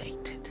be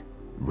sated.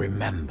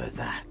 Remember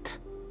that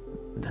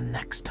the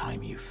next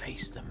time you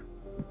face them.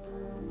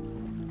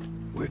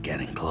 We're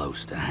getting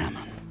close to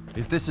Hammond.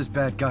 If this is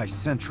Bad Guy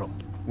Central,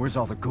 where's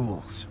all the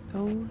ghouls?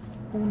 Ghoul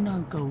or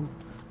no ghoul,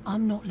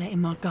 I'm not letting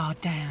my guard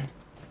down.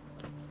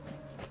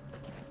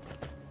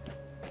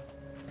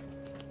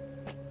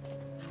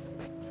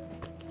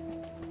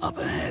 Up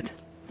ahead.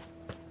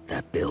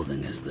 That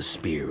building is the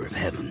Spear of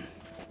Heaven.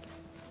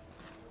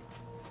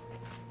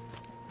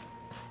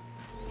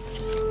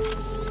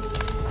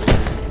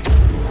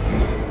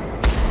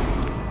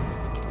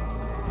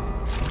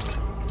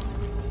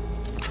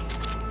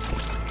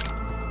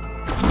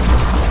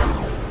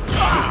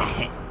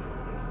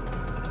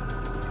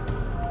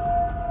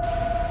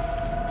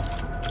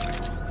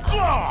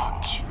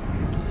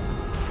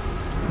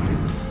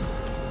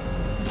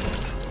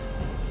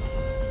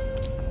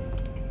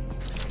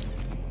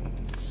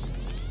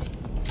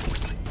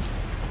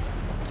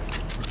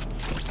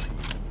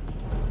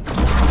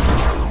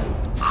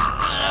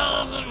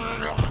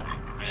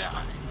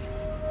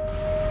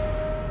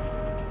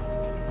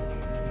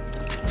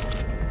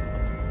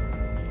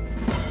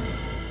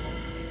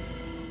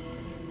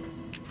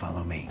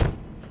 Follow me.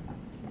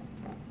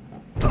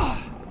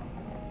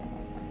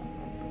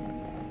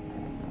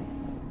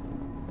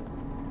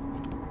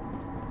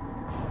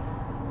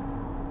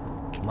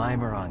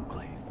 Mimer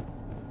Enclave.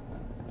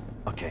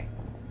 Okay.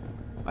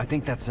 I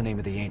think that's the name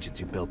of the ancients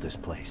who built this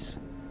place.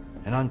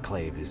 An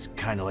enclave is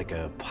kind of like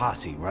a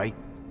posse, right?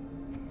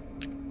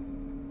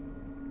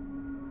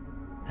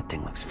 That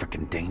thing looks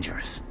frickin'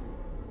 dangerous.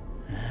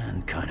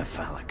 And kind of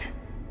phallic.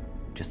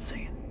 Just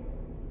saying.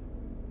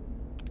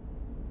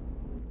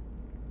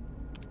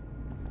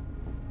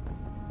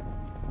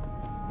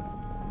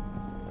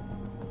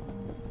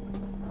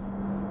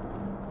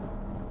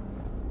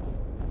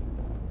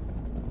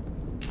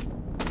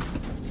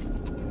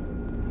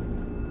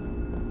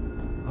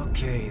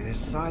 Okay, this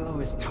silo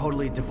is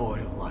totally devoid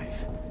of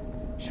life.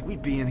 Should we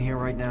be in here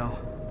right now?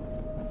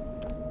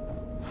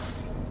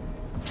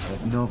 That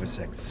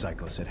Novasec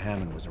psycho said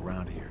Hammond was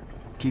around here.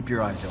 Keep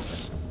your eyes open.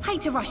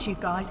 Hate to rush you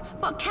guys,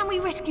 but can we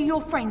rescue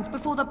your friends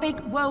before the big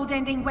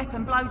world-ending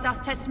weapon blows us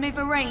to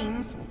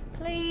smithereens?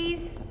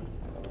 Please?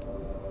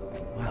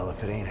 Well,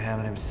 if it ain't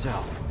Hammond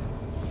himself.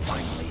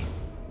 Finally.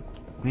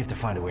 We have to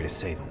find a way to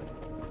save him.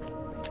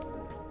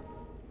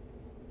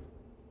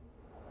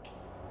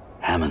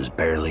 Hammond's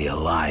barely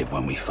alive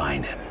when we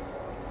find him.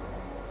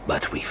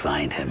 But we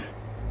find him.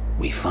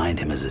 We find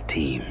him as a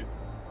team.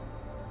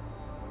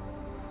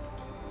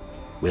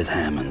 With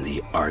Hammond,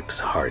 the Ark's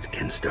heart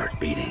can start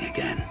beating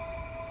again.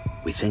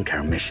 We think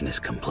our mission is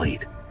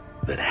complete,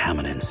 but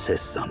Hammond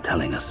insists on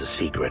telling us a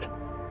secret.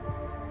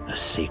 A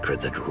secret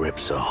that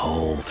rips a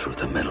hole through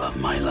the middle of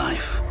my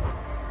life.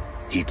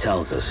 He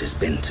tells us he's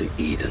been to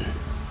Eden.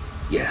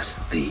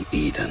 Yes, the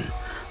Eden.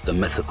 The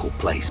mythical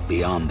place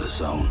beyond the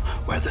zone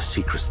where the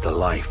secrets to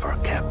life are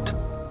kept.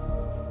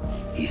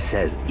 He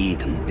says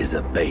Eden is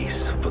a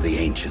base for the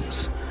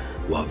ancients,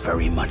 who are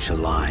very much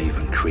alive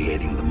and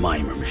creating the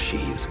mimer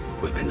machines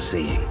we've been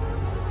seeing.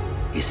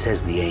 He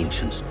says the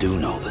ancients do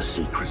know the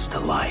secrets to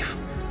life,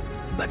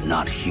 but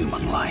not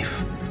human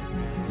life.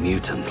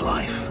 Mutant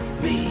life.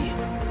 Me,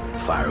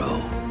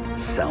 Pharaoh,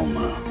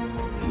 Selma,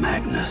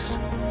 Magnus.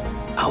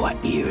 Our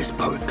ears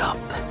perk up.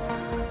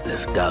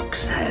 If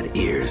ducks had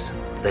ears,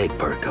 they'd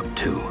perk up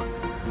too.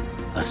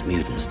 Us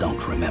mutants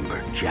don't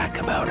remember jack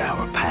about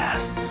our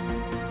pasts.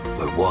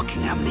 We're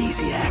walking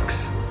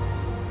amnesiacs.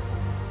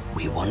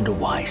 We wonder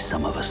why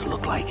some of us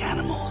look like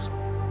animals,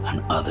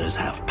 and others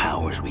have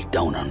powers we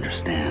don't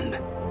understand.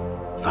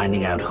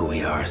 Finding out who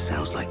we are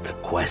sounds like the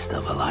quest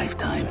of a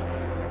lifetime,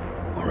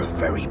 or a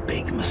very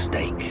big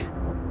mistake.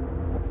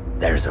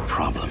 There's a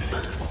problem.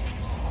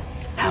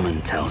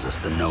 Hammond tells us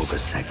the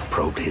Novasec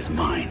probed his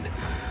mind,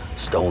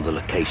 stole the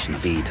location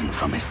of Eden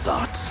from his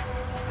thoughts.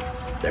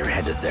 They're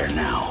headed there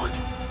now,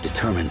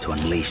 determined to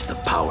unleash the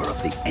power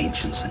of the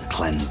ancients and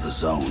cleanse the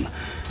zone,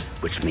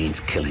 which means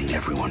killing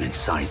everyone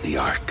inside the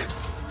Ark.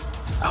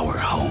 Our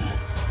home.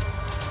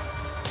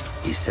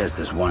 He says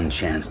there's one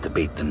chance to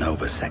beat the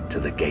Novasec to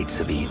the gates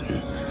of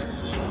Eden.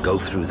 Go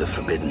through the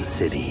Forbidden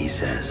City, he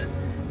says.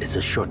 It's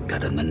a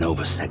shortcut and the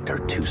Novasec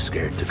are too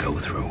scared to go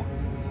through.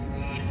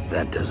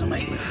 That doesn't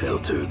make me feel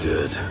too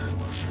good.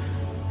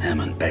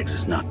 Hammond begs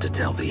us not to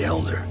tell the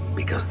Elder,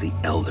 because the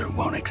Elder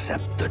won't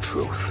accept the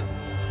truth.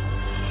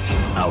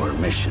 Our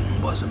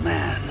mission was a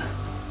man.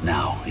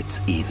 Now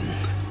it's Eden.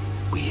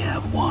 We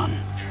have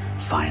one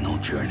final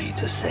journey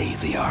to save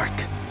the Ark.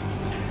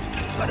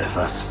 But if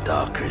us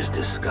stalkers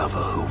discover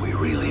who we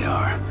really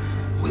are,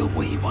 will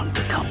we want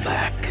to come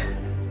back?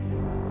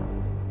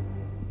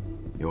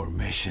 Your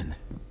mission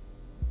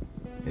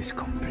is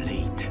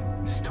complete,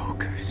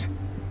 stalkers.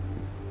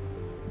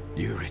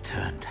 You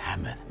returned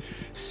Hammond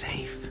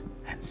safe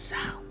and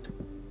sound.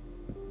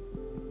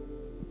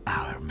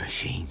 Our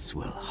machines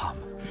will hum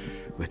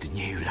with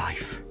new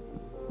life.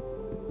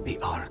 The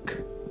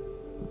Ark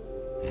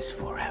is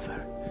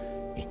forever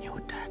in your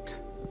debt.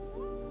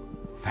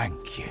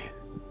 Thank you.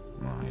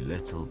 My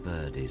little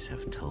birdies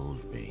have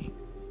told me.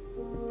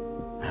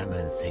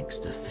 Hammond thinks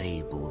the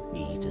fabled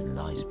Eden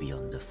lies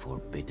beyond the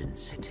Forbidden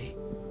City.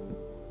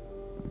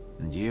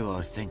 And you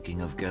are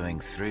thinking of going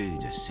through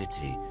the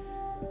city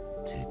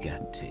to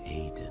get to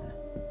Eden.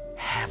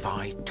 Have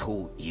I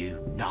taught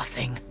you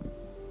nothing?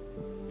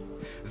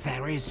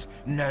 There is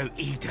no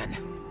Eden.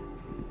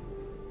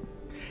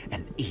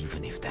 And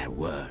even if there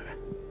were,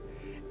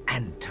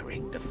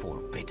 entering the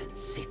Forbidden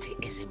City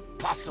is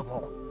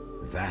impossible.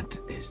 That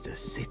is the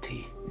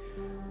city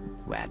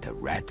where the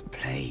Red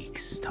Plague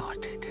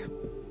started.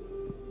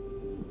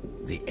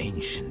 The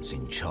ancients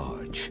in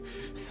charge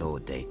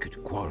thought they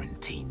could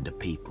quarantine the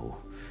people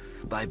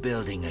by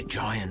building a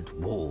giant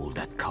wall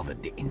that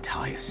covered the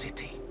entire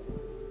city.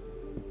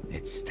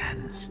 It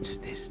stands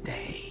to this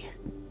day,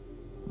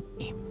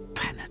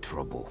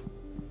 impenetrable.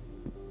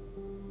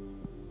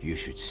 You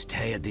should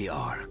stay at the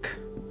Ark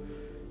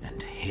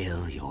and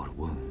heal your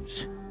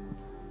wounds.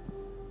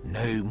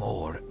 No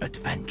more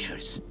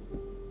adventures.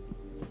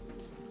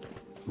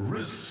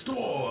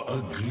 Restore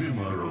a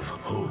glimmer of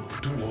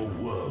hope to a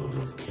world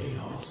of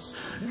chaos.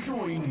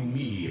 Join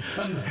me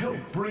and help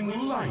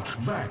bring light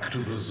back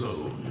to the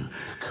zone.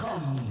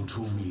 Come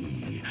to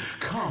me.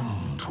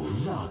 Come to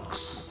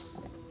Lux.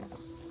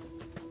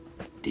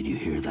 Did you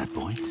hear that,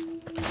 boy?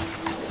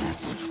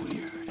 That was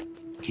weird.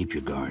 Keep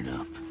your guard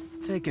up.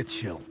 Take a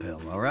chill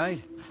pill, all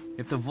right?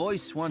 If the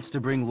voice wants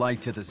to bring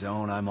light to the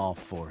zone, I'm all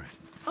for it.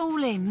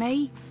 All in,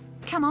 me.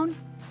 Come on,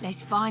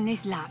 let's find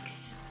this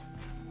Lux.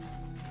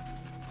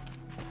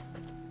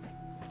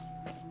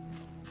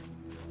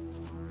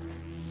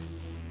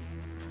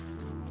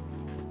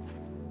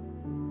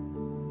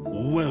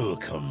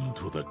 Welcome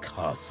to the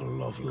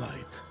Castle of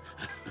Light.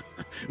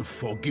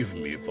 Forgive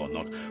me for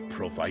not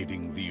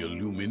providing the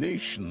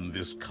illumination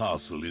this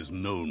castle is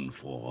known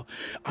for.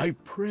 I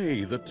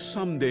pray that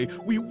someday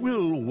we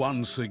will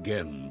once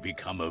again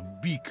become a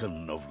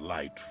beacon of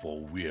light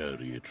for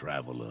weary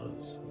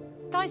travelers.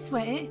 Don't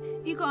sweat it.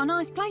 You got a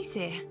nice place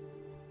here.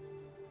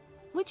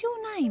 Would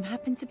your name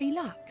happen to be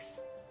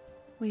Lux?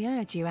 We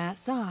heard you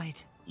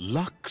outside.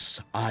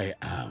 Lux I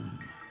am.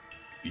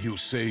 You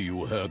say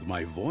you heard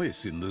my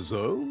voice in the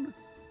zone?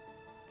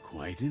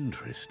 Quite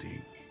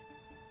interesting.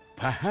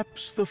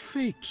 Perhaps the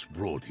fates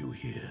brought you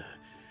here.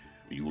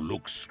 You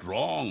look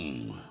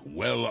strong,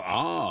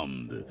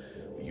 well-armed.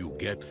 You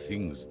get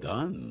things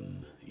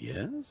done,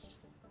 yes?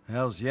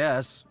 Hells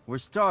yes. We're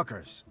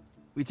stalkers.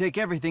 We take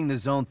everything the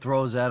zone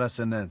throws at us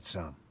and then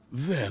some.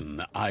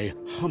 Then I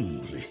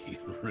humbly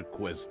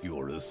request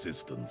your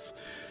assistance.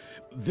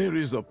 There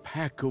is a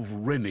pack of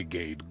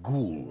renegade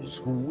ghouls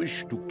who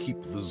wish to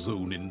keep the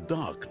zone in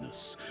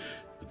darkness.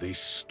 They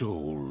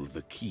stole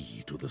the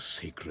key to the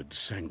sacred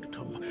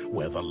sanctum,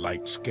 where the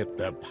lights get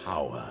their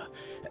power.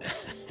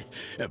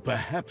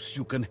 Perhaps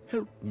you can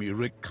help me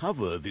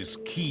recover this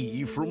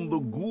key from the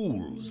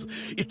ghouls.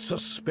 It's a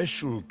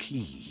special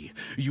key.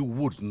 You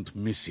wouldn't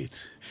miss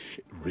it.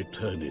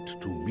 Return it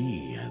to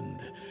me, and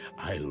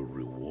I'll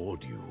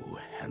reward you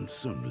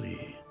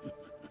handsomely.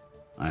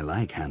 I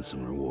like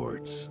handsome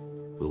rewards.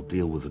 We'll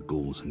deal with the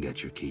ghouls and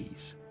get your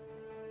keys.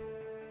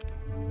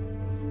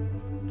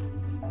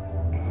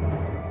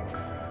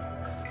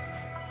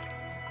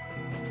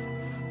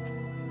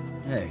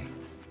 Hey,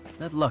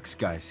 that Lux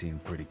guy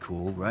seemed pretty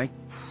cool, right?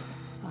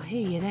 I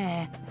hear you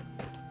there.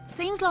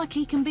 Seems like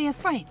he can be a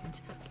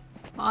friend.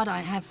 I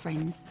don't have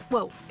friends.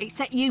 Well,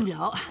 except you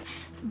lot.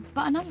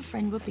 But another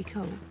friend would be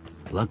cool.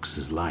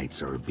 Lux's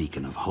lights are a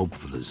beacon of hope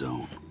for the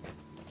zone.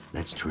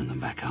 Let's turn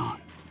them back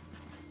on.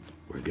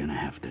 We're gonna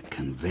have to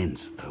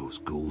convince those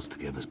ghouls to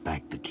give us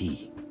back the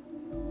key.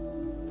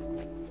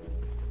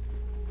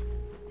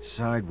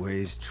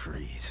 Sideways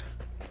trees.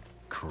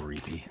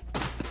 Creepy.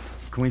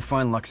 Can we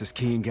find Lux's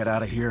key and get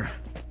out of here?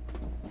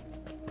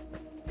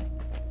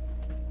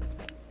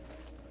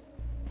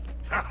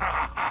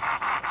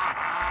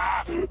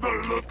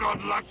 The look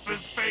on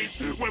Lux's face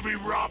when we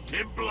robbed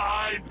him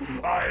blind.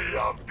 I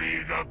love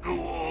being a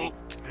ghoul.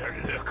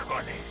 The look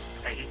on his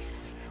face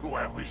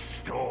when we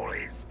stole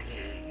his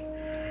key.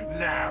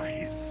 Now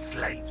his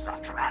slaves are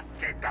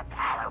trapped in the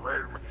power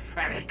room,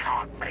 and he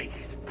can't make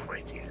his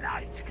pretty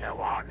light go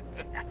on.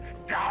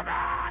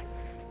 Dumbass!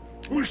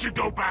 We should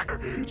go back,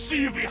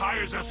 see if he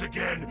hires us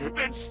again,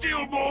 then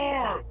steal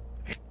more!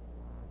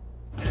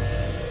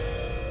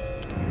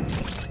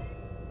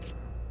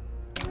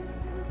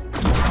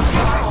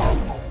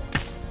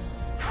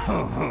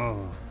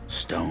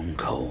 Stone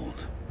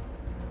cold.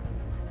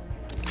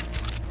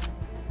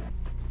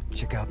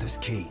 Check out this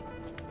key.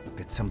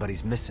 Bet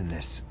somebody's missing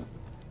this.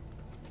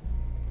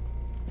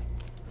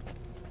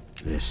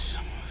 This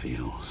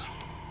feels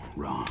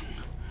wrong.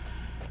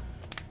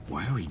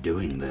 Why are we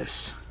doing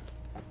this?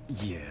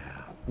 Yeah.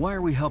 Why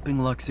are we helping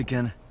Lux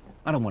again?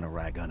 I don't want to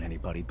rag on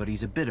anybody, but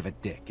he's a bit of a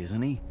dick,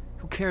 isn't he?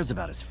 Who cares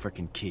about his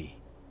frickin' key?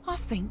 I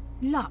think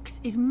Lux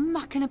is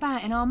mucking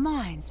about in our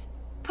minds.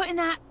 Putting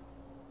that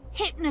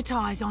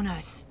hypnotize on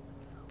us.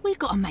 We've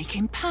got to make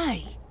him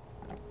pay.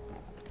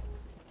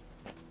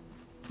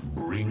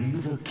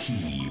 Bring the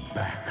key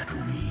back to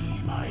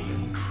me, my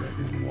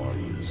intrepid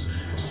warriors,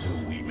 so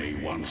we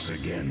may once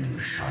again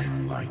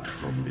shine light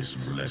from this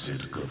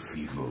blessed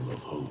cathedral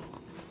of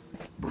hope.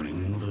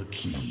 Bring the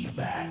key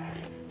back.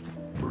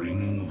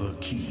 Bring the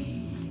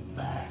key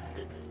back.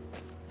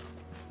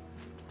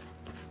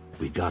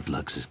 We got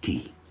Lux's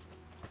key.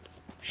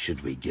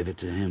 Should we give it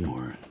to him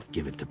or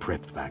give it to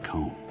Prep back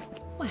home?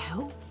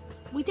 Well,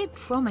 we did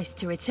promise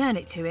to return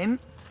it to him,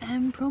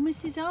 and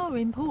promises are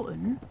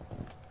important.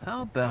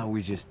 How about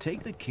we just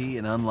take the key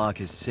and unlock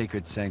his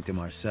sacred sanctum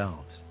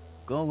ourselves?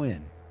 Go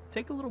in,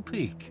 take a little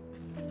peek.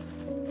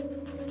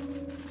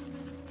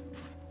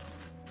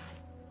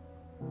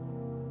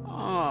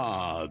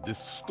 Ah, the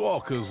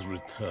stalker's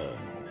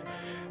returned.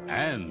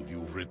 And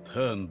you've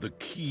returned the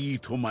key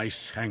to my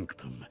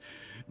sanctum.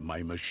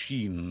 My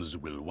machines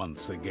will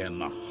once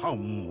again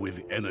hum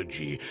with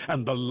energy,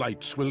 and the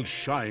lights will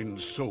shine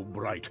so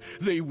bright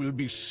they will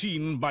be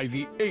seen by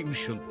the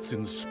ancients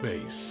in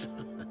space.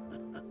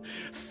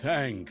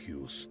 Thank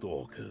you,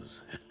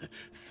 stalkers.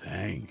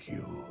 Thank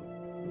you.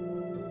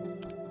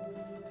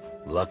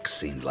 Lux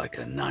seemed like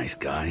a nice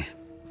guy.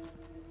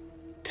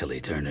 Till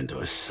he turned into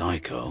a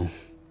psycho.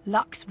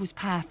 Lux was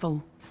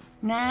powerful.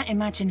 Now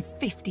imagine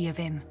 50 of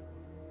him.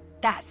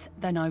 That's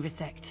the Nova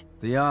Sect.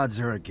 The odds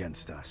are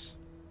against us.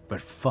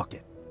 But fuck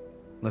it.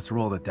 Let's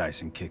roll the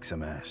dice and kick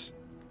some ass.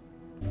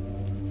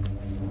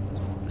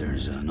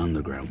 There's an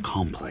underground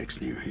complex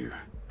near here.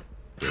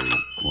 Very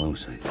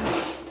close, I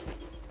think.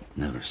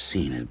 Never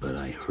seen it, but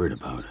I heard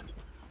about it.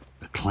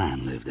 A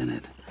clan lived in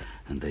it,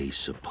 and they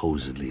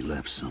supposedly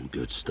left some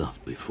good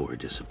stuff before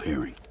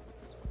disappearing.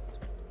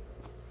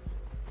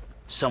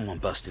 Someone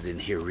busted in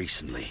here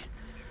recently.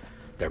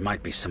 There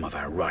might be some of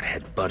our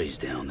rothead buddies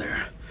down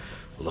there.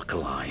 Look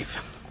alive.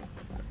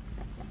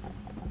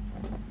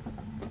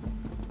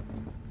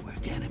 We're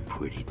getting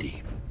pretty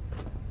deep.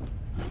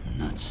 I'm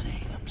not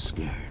saying I'm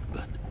scared,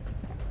 but...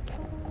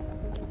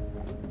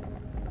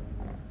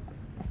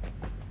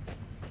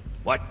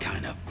 What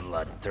kind of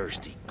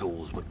bloodthirsty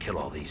ghouls would kill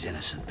all these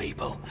innocent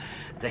people?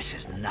 This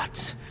is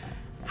nuts.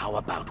 How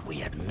about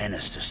we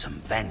administer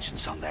some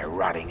vengeance on their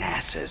rotting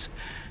asses?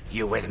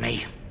 You with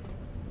me?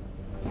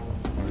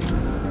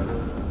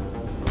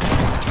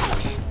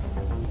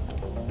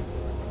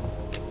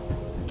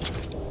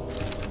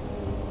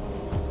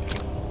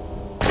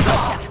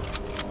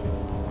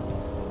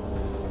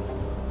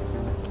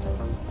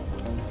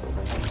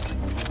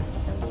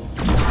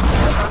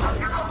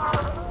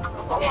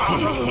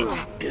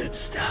 Good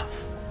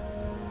stuff.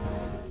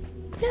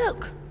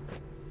 Look!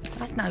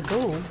 That's no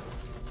ghoul.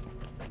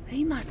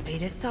 He must be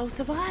the sole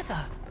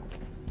survivor.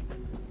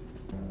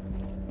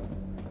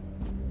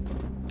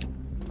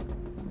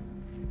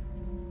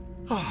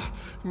 Ah,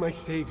 my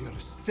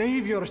saviors,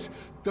 saviors,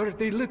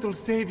 dirty little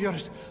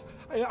saviors.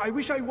 I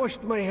wish I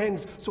washed my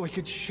hands so I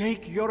could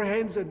shake your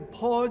hands and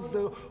paws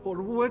or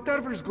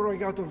whatever's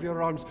growing out of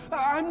your arms.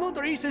 I'm not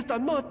racist,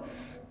 I'm not.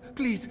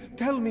 Please,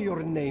 tell me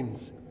your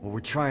names. What we're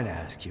trying to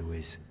ask you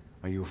is,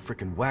 are you a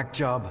frickin' whack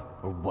job,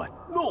 or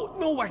what?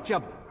 No whack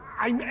job.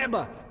 I'm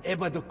Emma.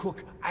 Emma the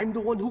cook. I'm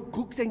the one who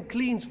cooks and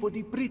cleans for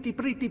the pretty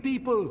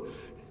people.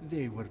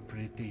 They were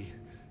pretty.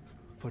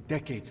 For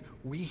decades,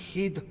 we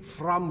hid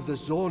from the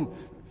zone.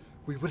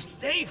 We were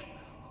safe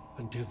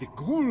until the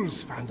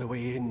ghouls found a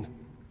way in.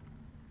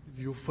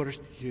 You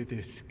first hear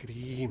the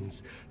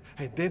screams,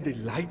 and then the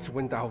lights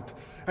went out,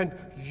 and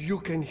you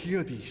can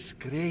hear the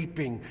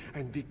scraping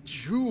and the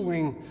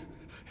chewing.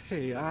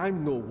 Hey,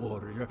 I'm no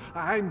warrior.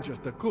 I'm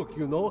just a cook,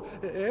 you know?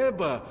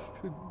 Emma,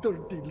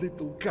 dirty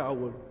little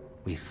coward.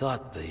 We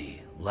thought the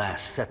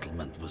last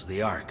settlement was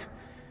the Ark.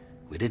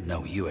 We didn't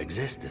know you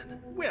existed.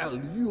 Well,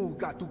 you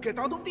got to get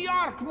out of the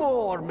Ark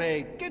more,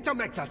 mate. Get some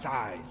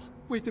exercise.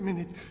 Wait a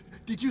minute.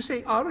 Did you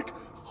say Ark?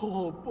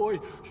 Oh, boy.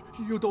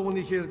 You don't want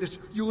to hear this.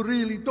 You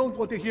really don't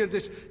want to hear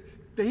this.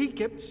 They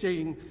kept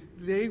saying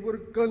they were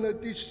gonna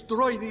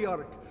destroy the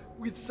Ark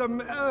with some,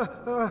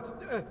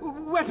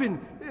 weapon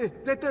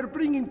that they're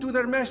bringing to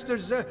their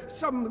masters.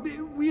 Some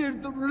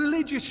weird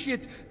religious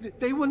shit.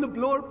 They want to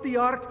blow up the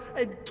Ark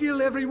and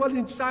kill everyone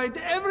inside.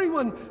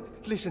 Everyone!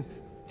 Listen,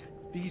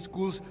 these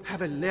ghouls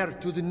have a lair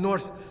to the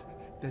north.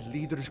 The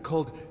leader is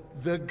called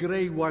the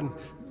Grey One.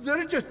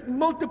 They're just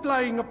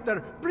multiplying up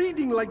there,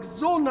 breeding like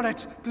zone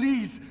rats.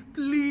 Please,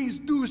 please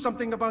do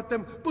something about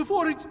them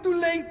before it's too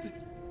late.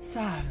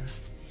 So,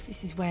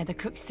 this is where the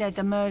cook said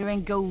the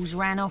murdering ghouls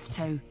ran off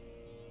to.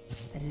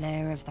 The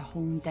lair of the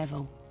Horned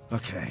Devil.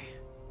 Okay.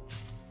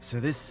 So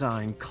this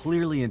sign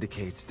clearly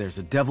indicates there's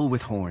a devil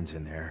with horns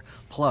in there,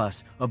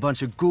 plus a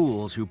bunch of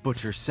ghouls who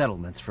butcher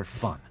settlements for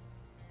fun.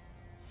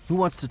 Who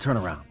wants to turn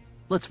around?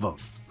 Let's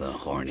vote. The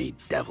horny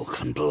devil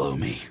can blow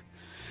me.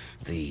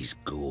 These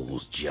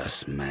ghouls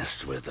just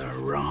messed with the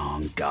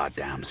wrong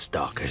goddamn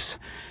stalkers.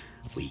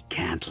 We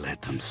can't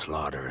let them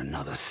slaughter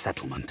another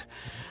settlement.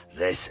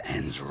 This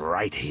ends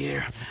right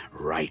here,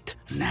 right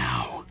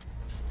now.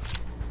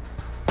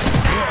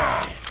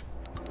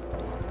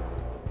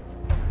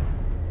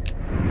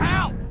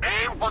 Help!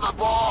 Aim for the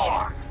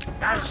boar!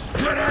 As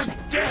good as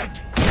dead!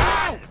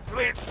 Out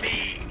with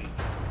me!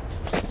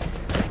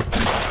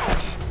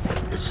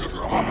 It's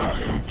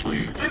alive!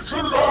 Complete. It's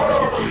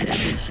alive!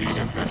 AC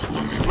defense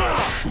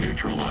loaded.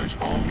 Neutralize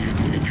all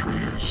mutant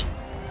intruders.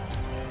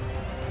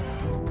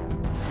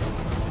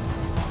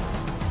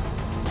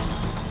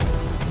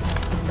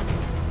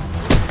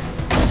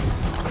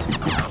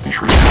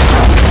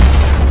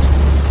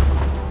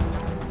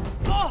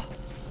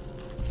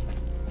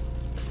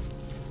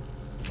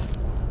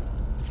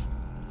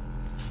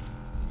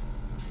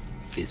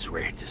 It's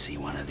rare to see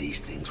one of these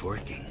things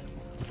working.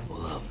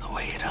 Love the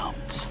way it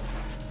hums.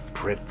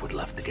 Prip would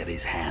love to get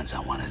his hands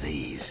on one of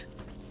these.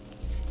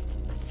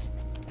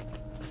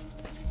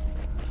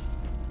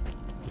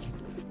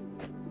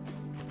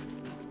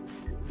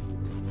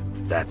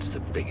 That's the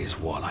biggest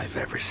wall I've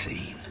ever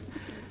seen.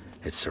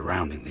 It's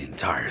surrounding the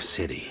entire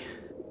city.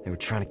 They were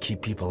trying to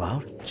keep people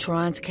out?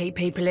 Trying to keep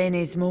people in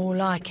is more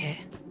like it.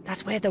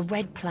 That's where the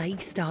Red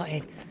Plague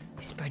started.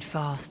 It spread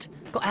fast,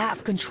 got out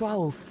of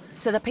control.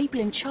 So the people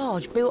in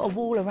charge built a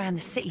wall around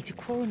the city to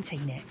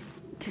quarantine it.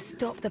 To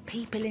stop the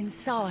people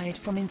inside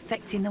from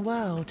infecting the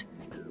world.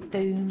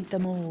 Doomed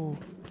them all.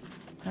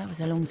 That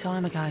was a long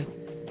time ago.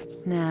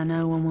 Now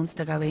no one wants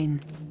to go in.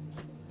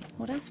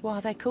 Well, that's why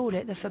they call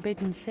it the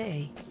Forbidden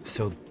City.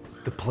 So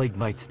the plague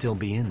might still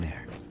be in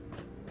there.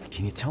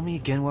 Can you tell me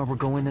again why we're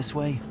going this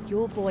way?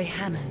 Your boy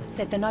Hammond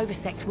said the Nova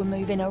Sect were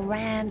moving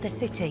around the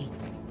city.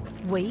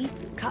 We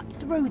cut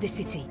through the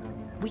city.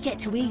 We get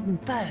to Eden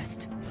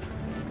first.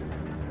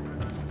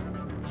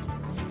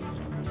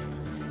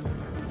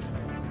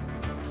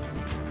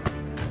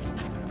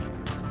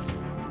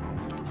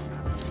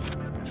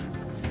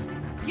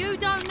 You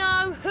don't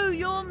know who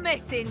you're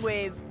messing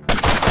with.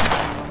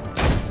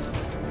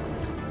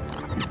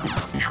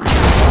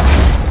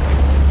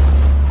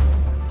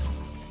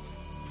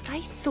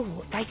 They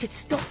thought they could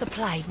stop the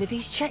plague with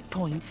these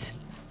checkpoints.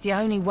 The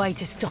only way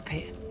to stop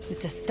it was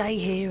to stay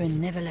here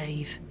and never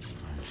leave.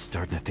 I'm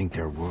starting to think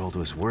their world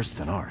was worse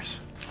than ours.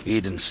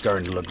 Eden's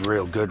starting to look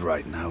real good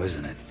right now,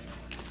 isn't it?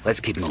 Let's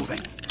keep moving.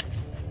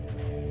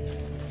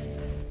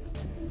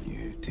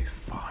 You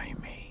defy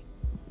me.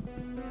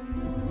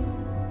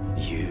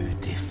 You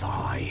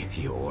defy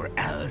your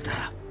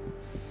elder.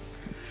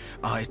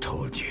 I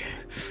told you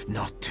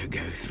not to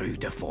go through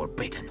the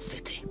Forbidden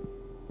City.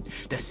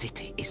 The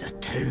city is a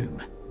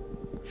tomb.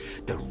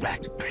 The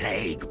rat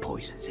plague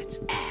poisons its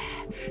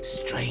air.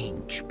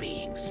 Strange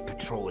beings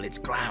patrol its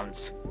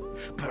grounds.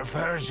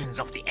 Perversions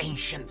of the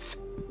ancients.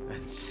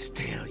 And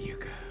still you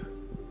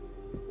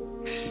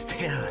go.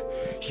 Still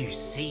you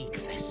seek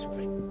this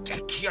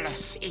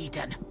ridiculous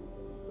Eden.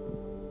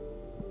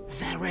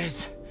 There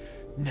is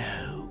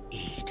no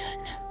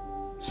Eden.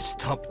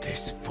 Stop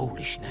this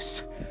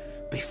foolishness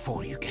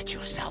before you get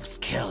yourselves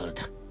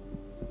killed.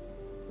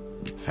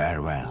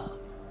 Farewell.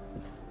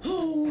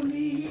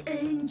 Holy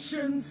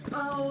Ancient's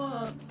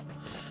power!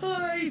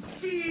 I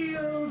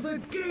feel the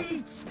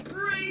gates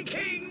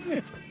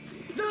breaking!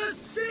 The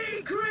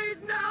sacred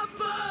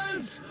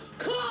numbers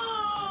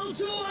call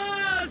to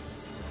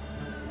us!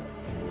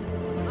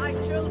 My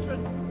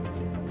children,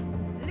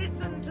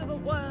 listen to the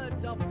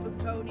words of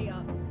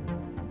Plutonia.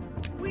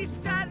 We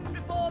stand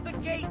before the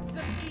gates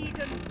of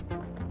Eden.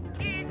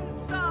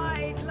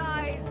 Inside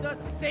lies the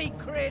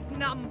sacred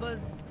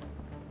numbers.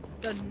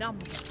 The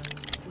numbers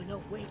will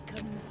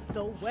awaken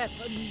the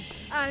weapon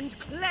and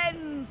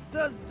cleanse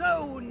the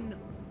zone.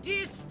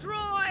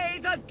 Destroy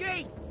the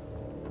gates.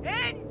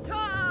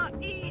 Enter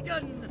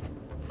Eden.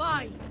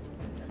 Find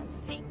the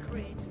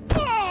sacred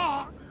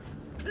numbers.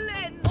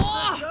 Cleanse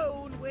the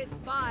zone with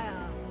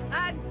fire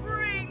and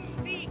bring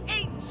the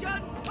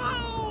ancients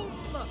home.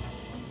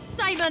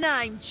 Say my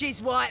name,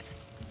 Jizwipe.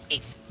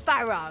 It's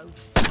Pharaoh.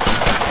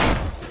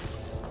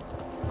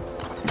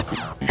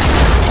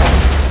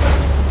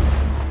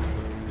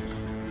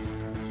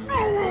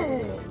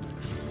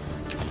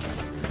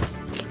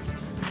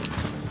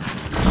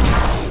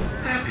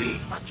 Happy.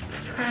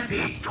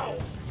 Happy.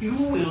 You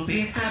will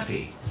be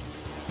happy.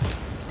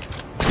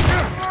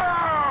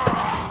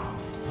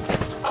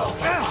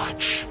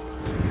 Overwatch.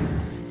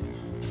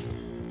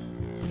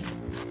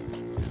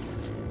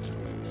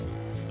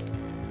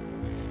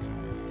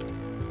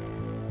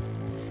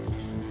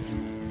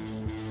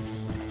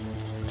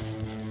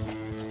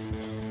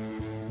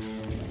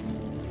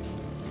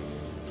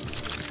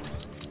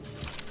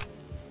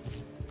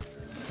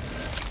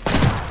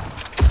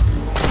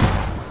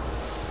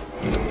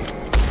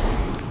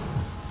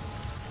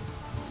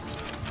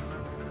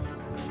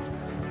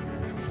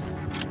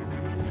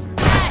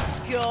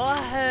 You're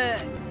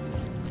hurt.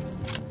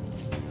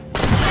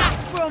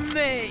 That's from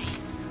me.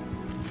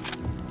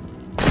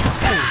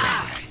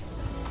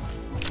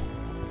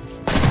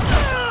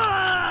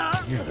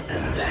 You're the best.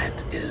 And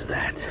that is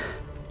that.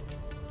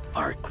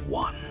 Arc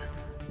 1,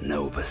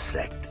 Nova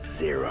Sect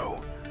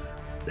 0.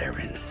 Their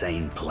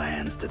insane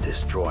plans to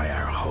destroy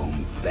our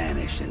home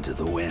vanish into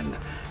the wind.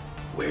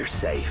 We're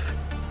safe.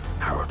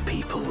 Our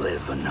people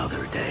live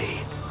another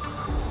day.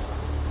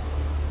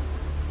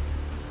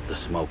 The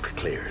smoke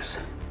clears.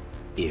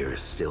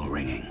 Ears still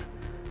ringing.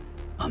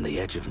 On the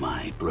edge of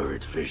my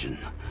blurred vision,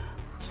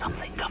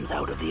 something comes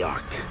out of the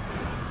arc.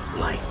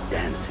 Light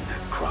dancing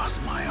across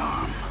my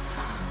arm,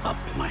 up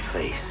my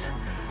face.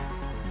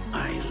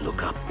 I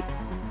look up.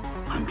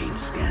 I'm being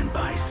scanned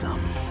by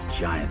some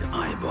giant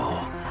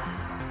eyeball.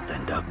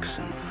 Then Dux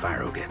and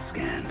Pharaoh get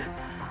scanned.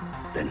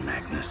 Then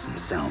Magnus and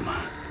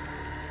Selma.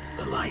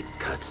 The light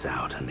cuts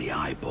out and the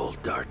eyeball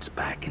darts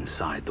back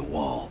inside the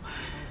wall.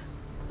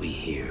 We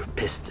hear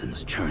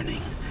pistons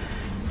churning.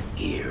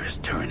 Gears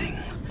turning,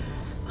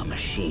 a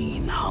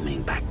machine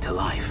humming back to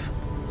life.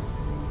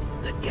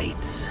 The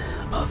gates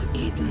of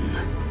Eden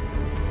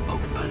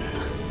open.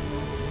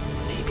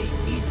 Maybe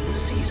Eden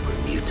sees we're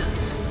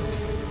mutants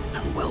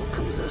and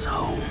welcomes us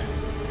home.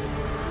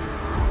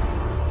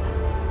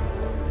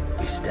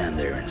 We stand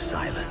there in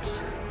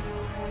silence.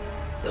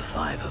 The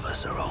 5 of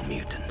us are all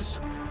mutants,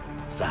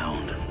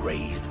 found and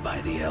raised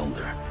by the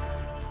Elder.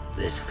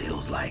 This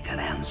feels like an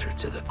answer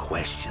to the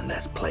question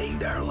that's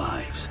plagued our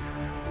lives.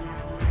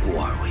 Who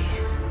are we?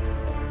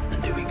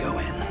 And do we go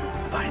in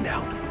and find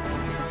out?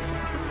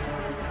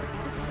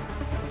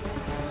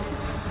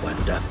 When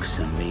Dux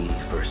and me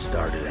first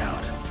started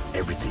out,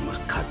 everything was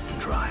cut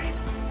and dried.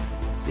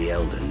 The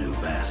Elder knew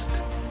best.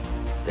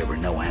 There were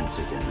no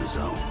answers in the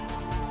zone.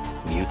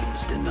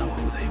 Mutants didn't know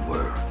who they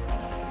were,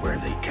 where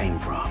they came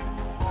from,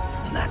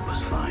 and that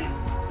was fine.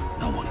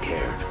 No one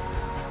cared.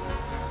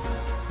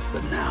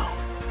 But now,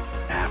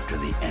 after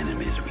the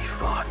enemies we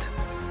fought,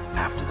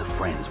 after the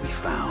friends we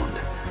found,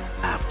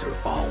 after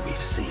all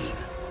we've seen,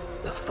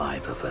 the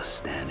 5 of us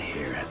stand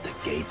here at the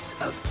gates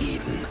of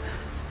Eden.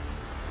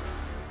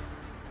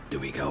 Do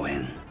we go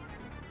in?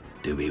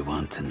 Do we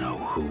want to know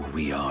who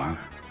we are?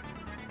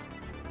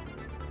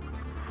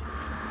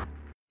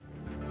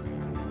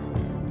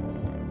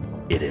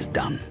 It is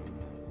done.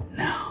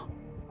 Now,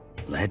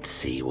 let's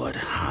see what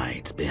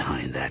hides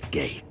behind that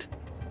gate.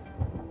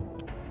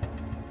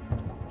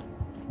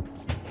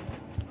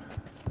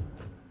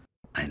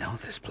 I know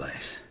this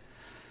place.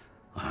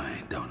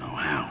 I don't know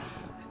how.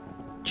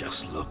 It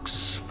just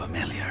looks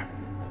familiar.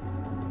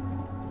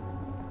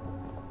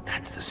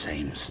 That's the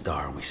same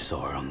star we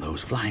saw on those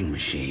flying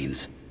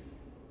machines.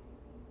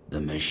 The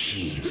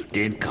machines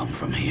did come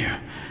from here.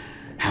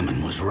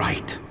 Hammond was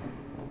right.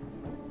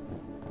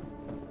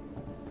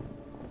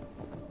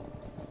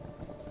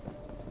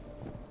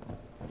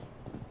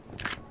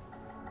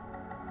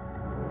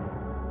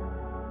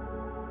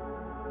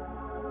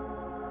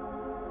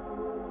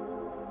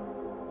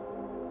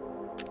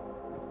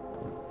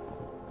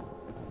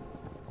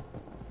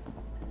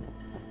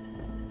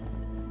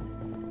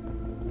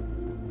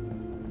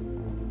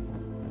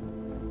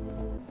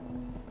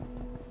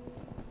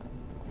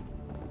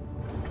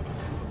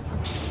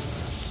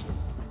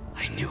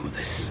 I knew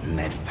this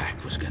med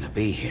pack was gonna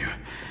be here.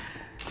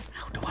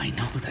 How do I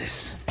know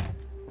this?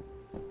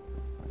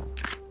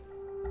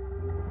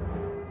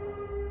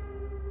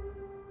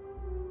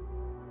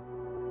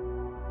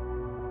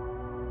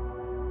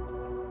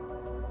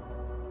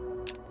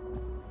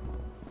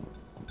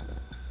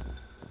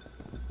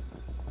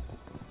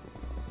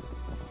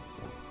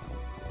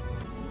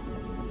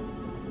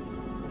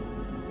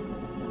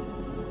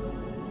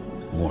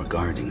 More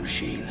guarding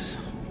machines,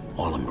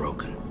 all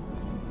unbroken,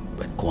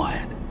 but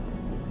quiet.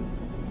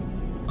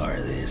 Are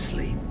they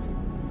asleep?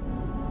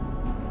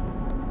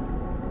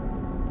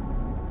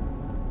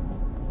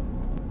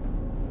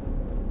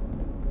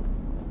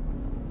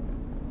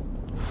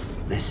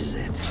 This is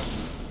it.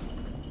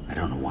 I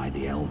don't know why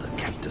the Elder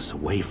kept us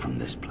away from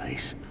this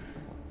place,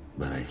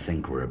 but I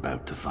think we're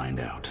about to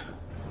find out.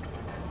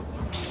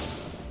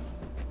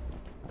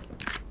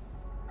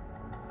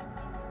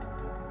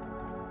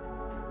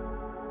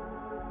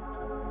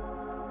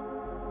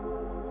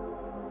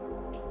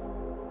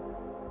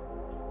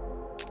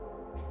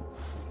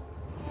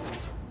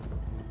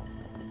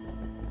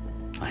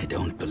 I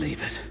don't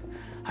believe it.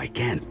 I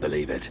can't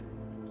believe it.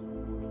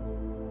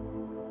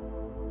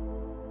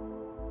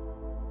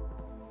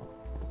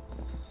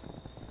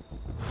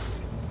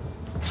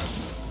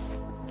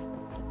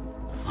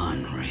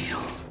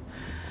 Unreal.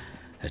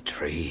 A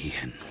tree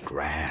and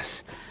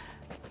grass,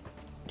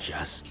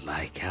 just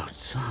like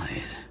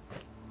outside.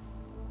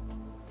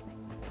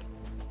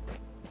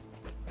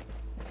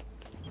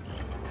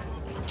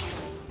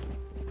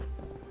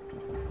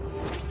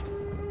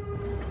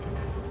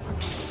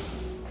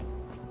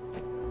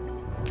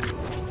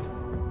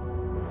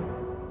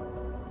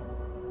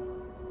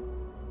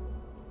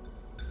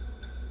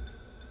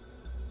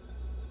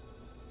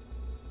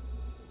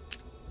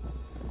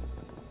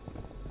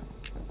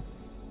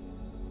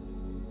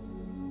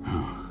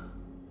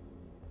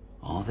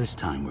 All this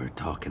time we're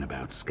talking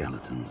about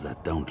skeletons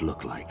that don't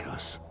look like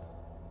us.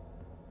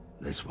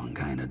 This one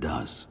kinda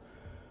does.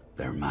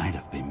 There might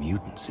have been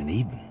mutants in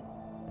Eden.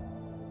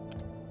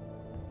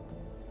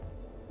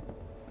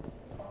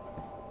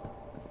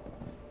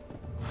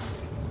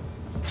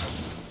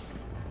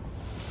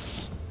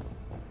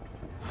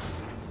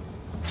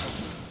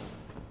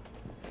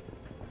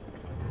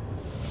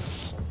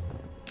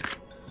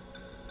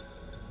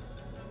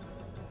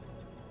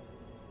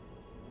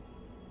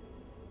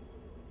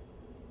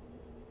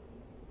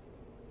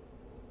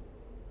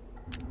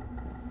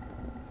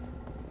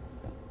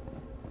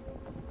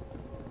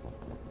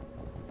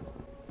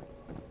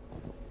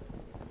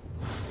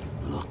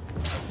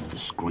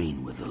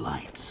 Screen with the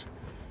lights.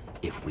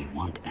 If we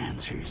want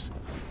answers,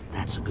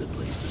 that's a good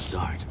place to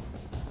start.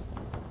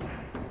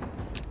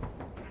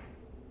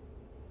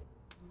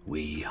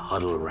 We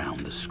huddle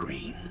around the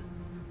screen.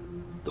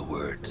 The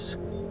words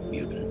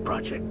Mutant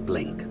Project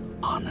blink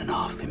on and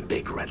off in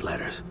big red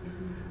letters.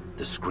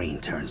 The screen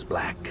turns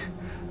black,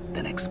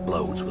 then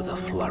explodes with a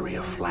flurry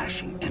of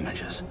flashing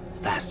images,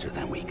 faster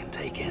than we can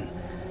take in.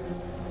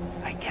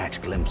 I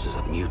catch glimpses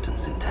of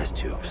mutants in test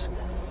tubes,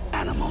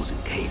 animals in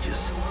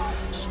cages,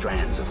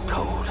 strands of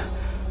code,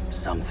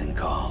 something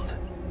called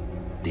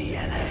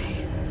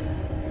DNA.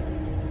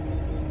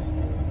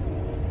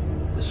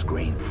 The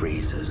screen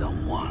freezes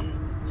on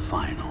one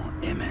final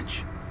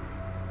image.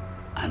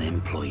 An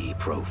employee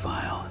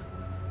profile.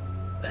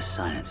 A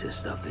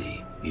scientist of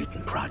the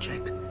Mutant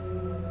Project.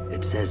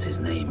 It says his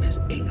name is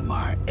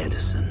Ingmar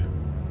Edison.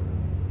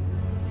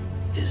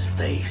 His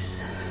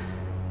face.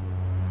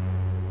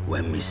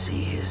 When we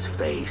see his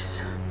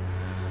face,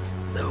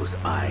 those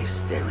eyes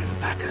staring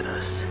back at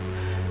us,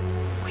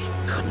 we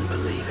couldn't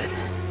believe it.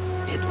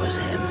 It was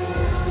him.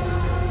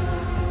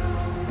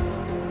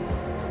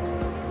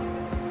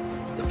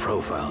 The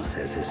profile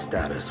says his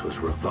status was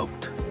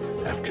revoked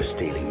after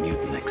stealing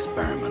mutant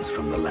experiments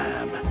from the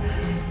lab.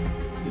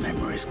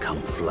 Memories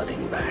come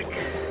flooding back.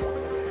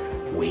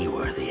 We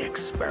were the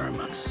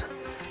experiments.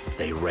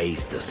 They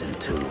raised us in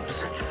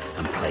tubes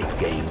and played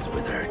games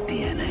with our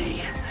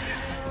DNA.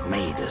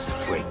 Made us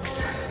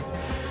freaks.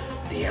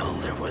 The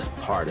Elder was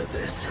part of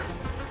this.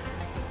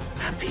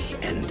 Happy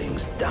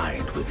endings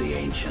died with the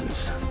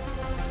Ancients.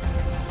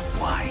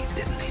 Why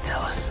didn't he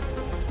tell us?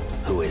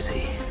 Who is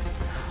he?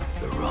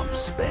 The room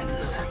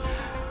spins.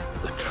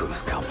 The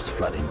truth comes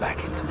flooding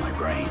back into my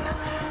brain.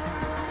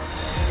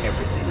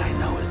 Everything I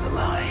know is a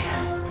lie.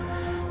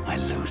 I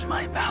lose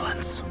my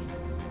balance.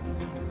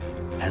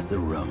 As the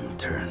room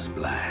turns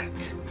black,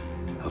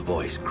 a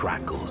voice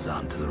crackles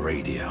onto the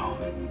radio.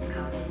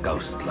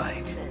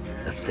 Ghost-like,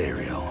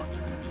 ethereal,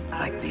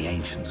 like the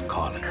ancients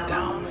calling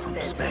down from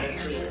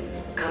space.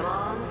 Come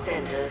on,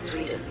 Center,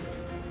 Sweden.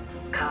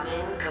 Come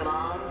in, come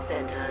on,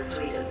 Center,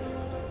 Sweden.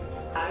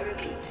 I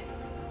repeat,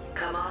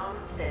 come on,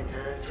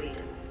 Center,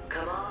 Sweden.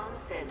 Come on,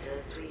 Center,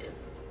 Sweden.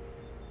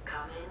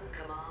 Come in.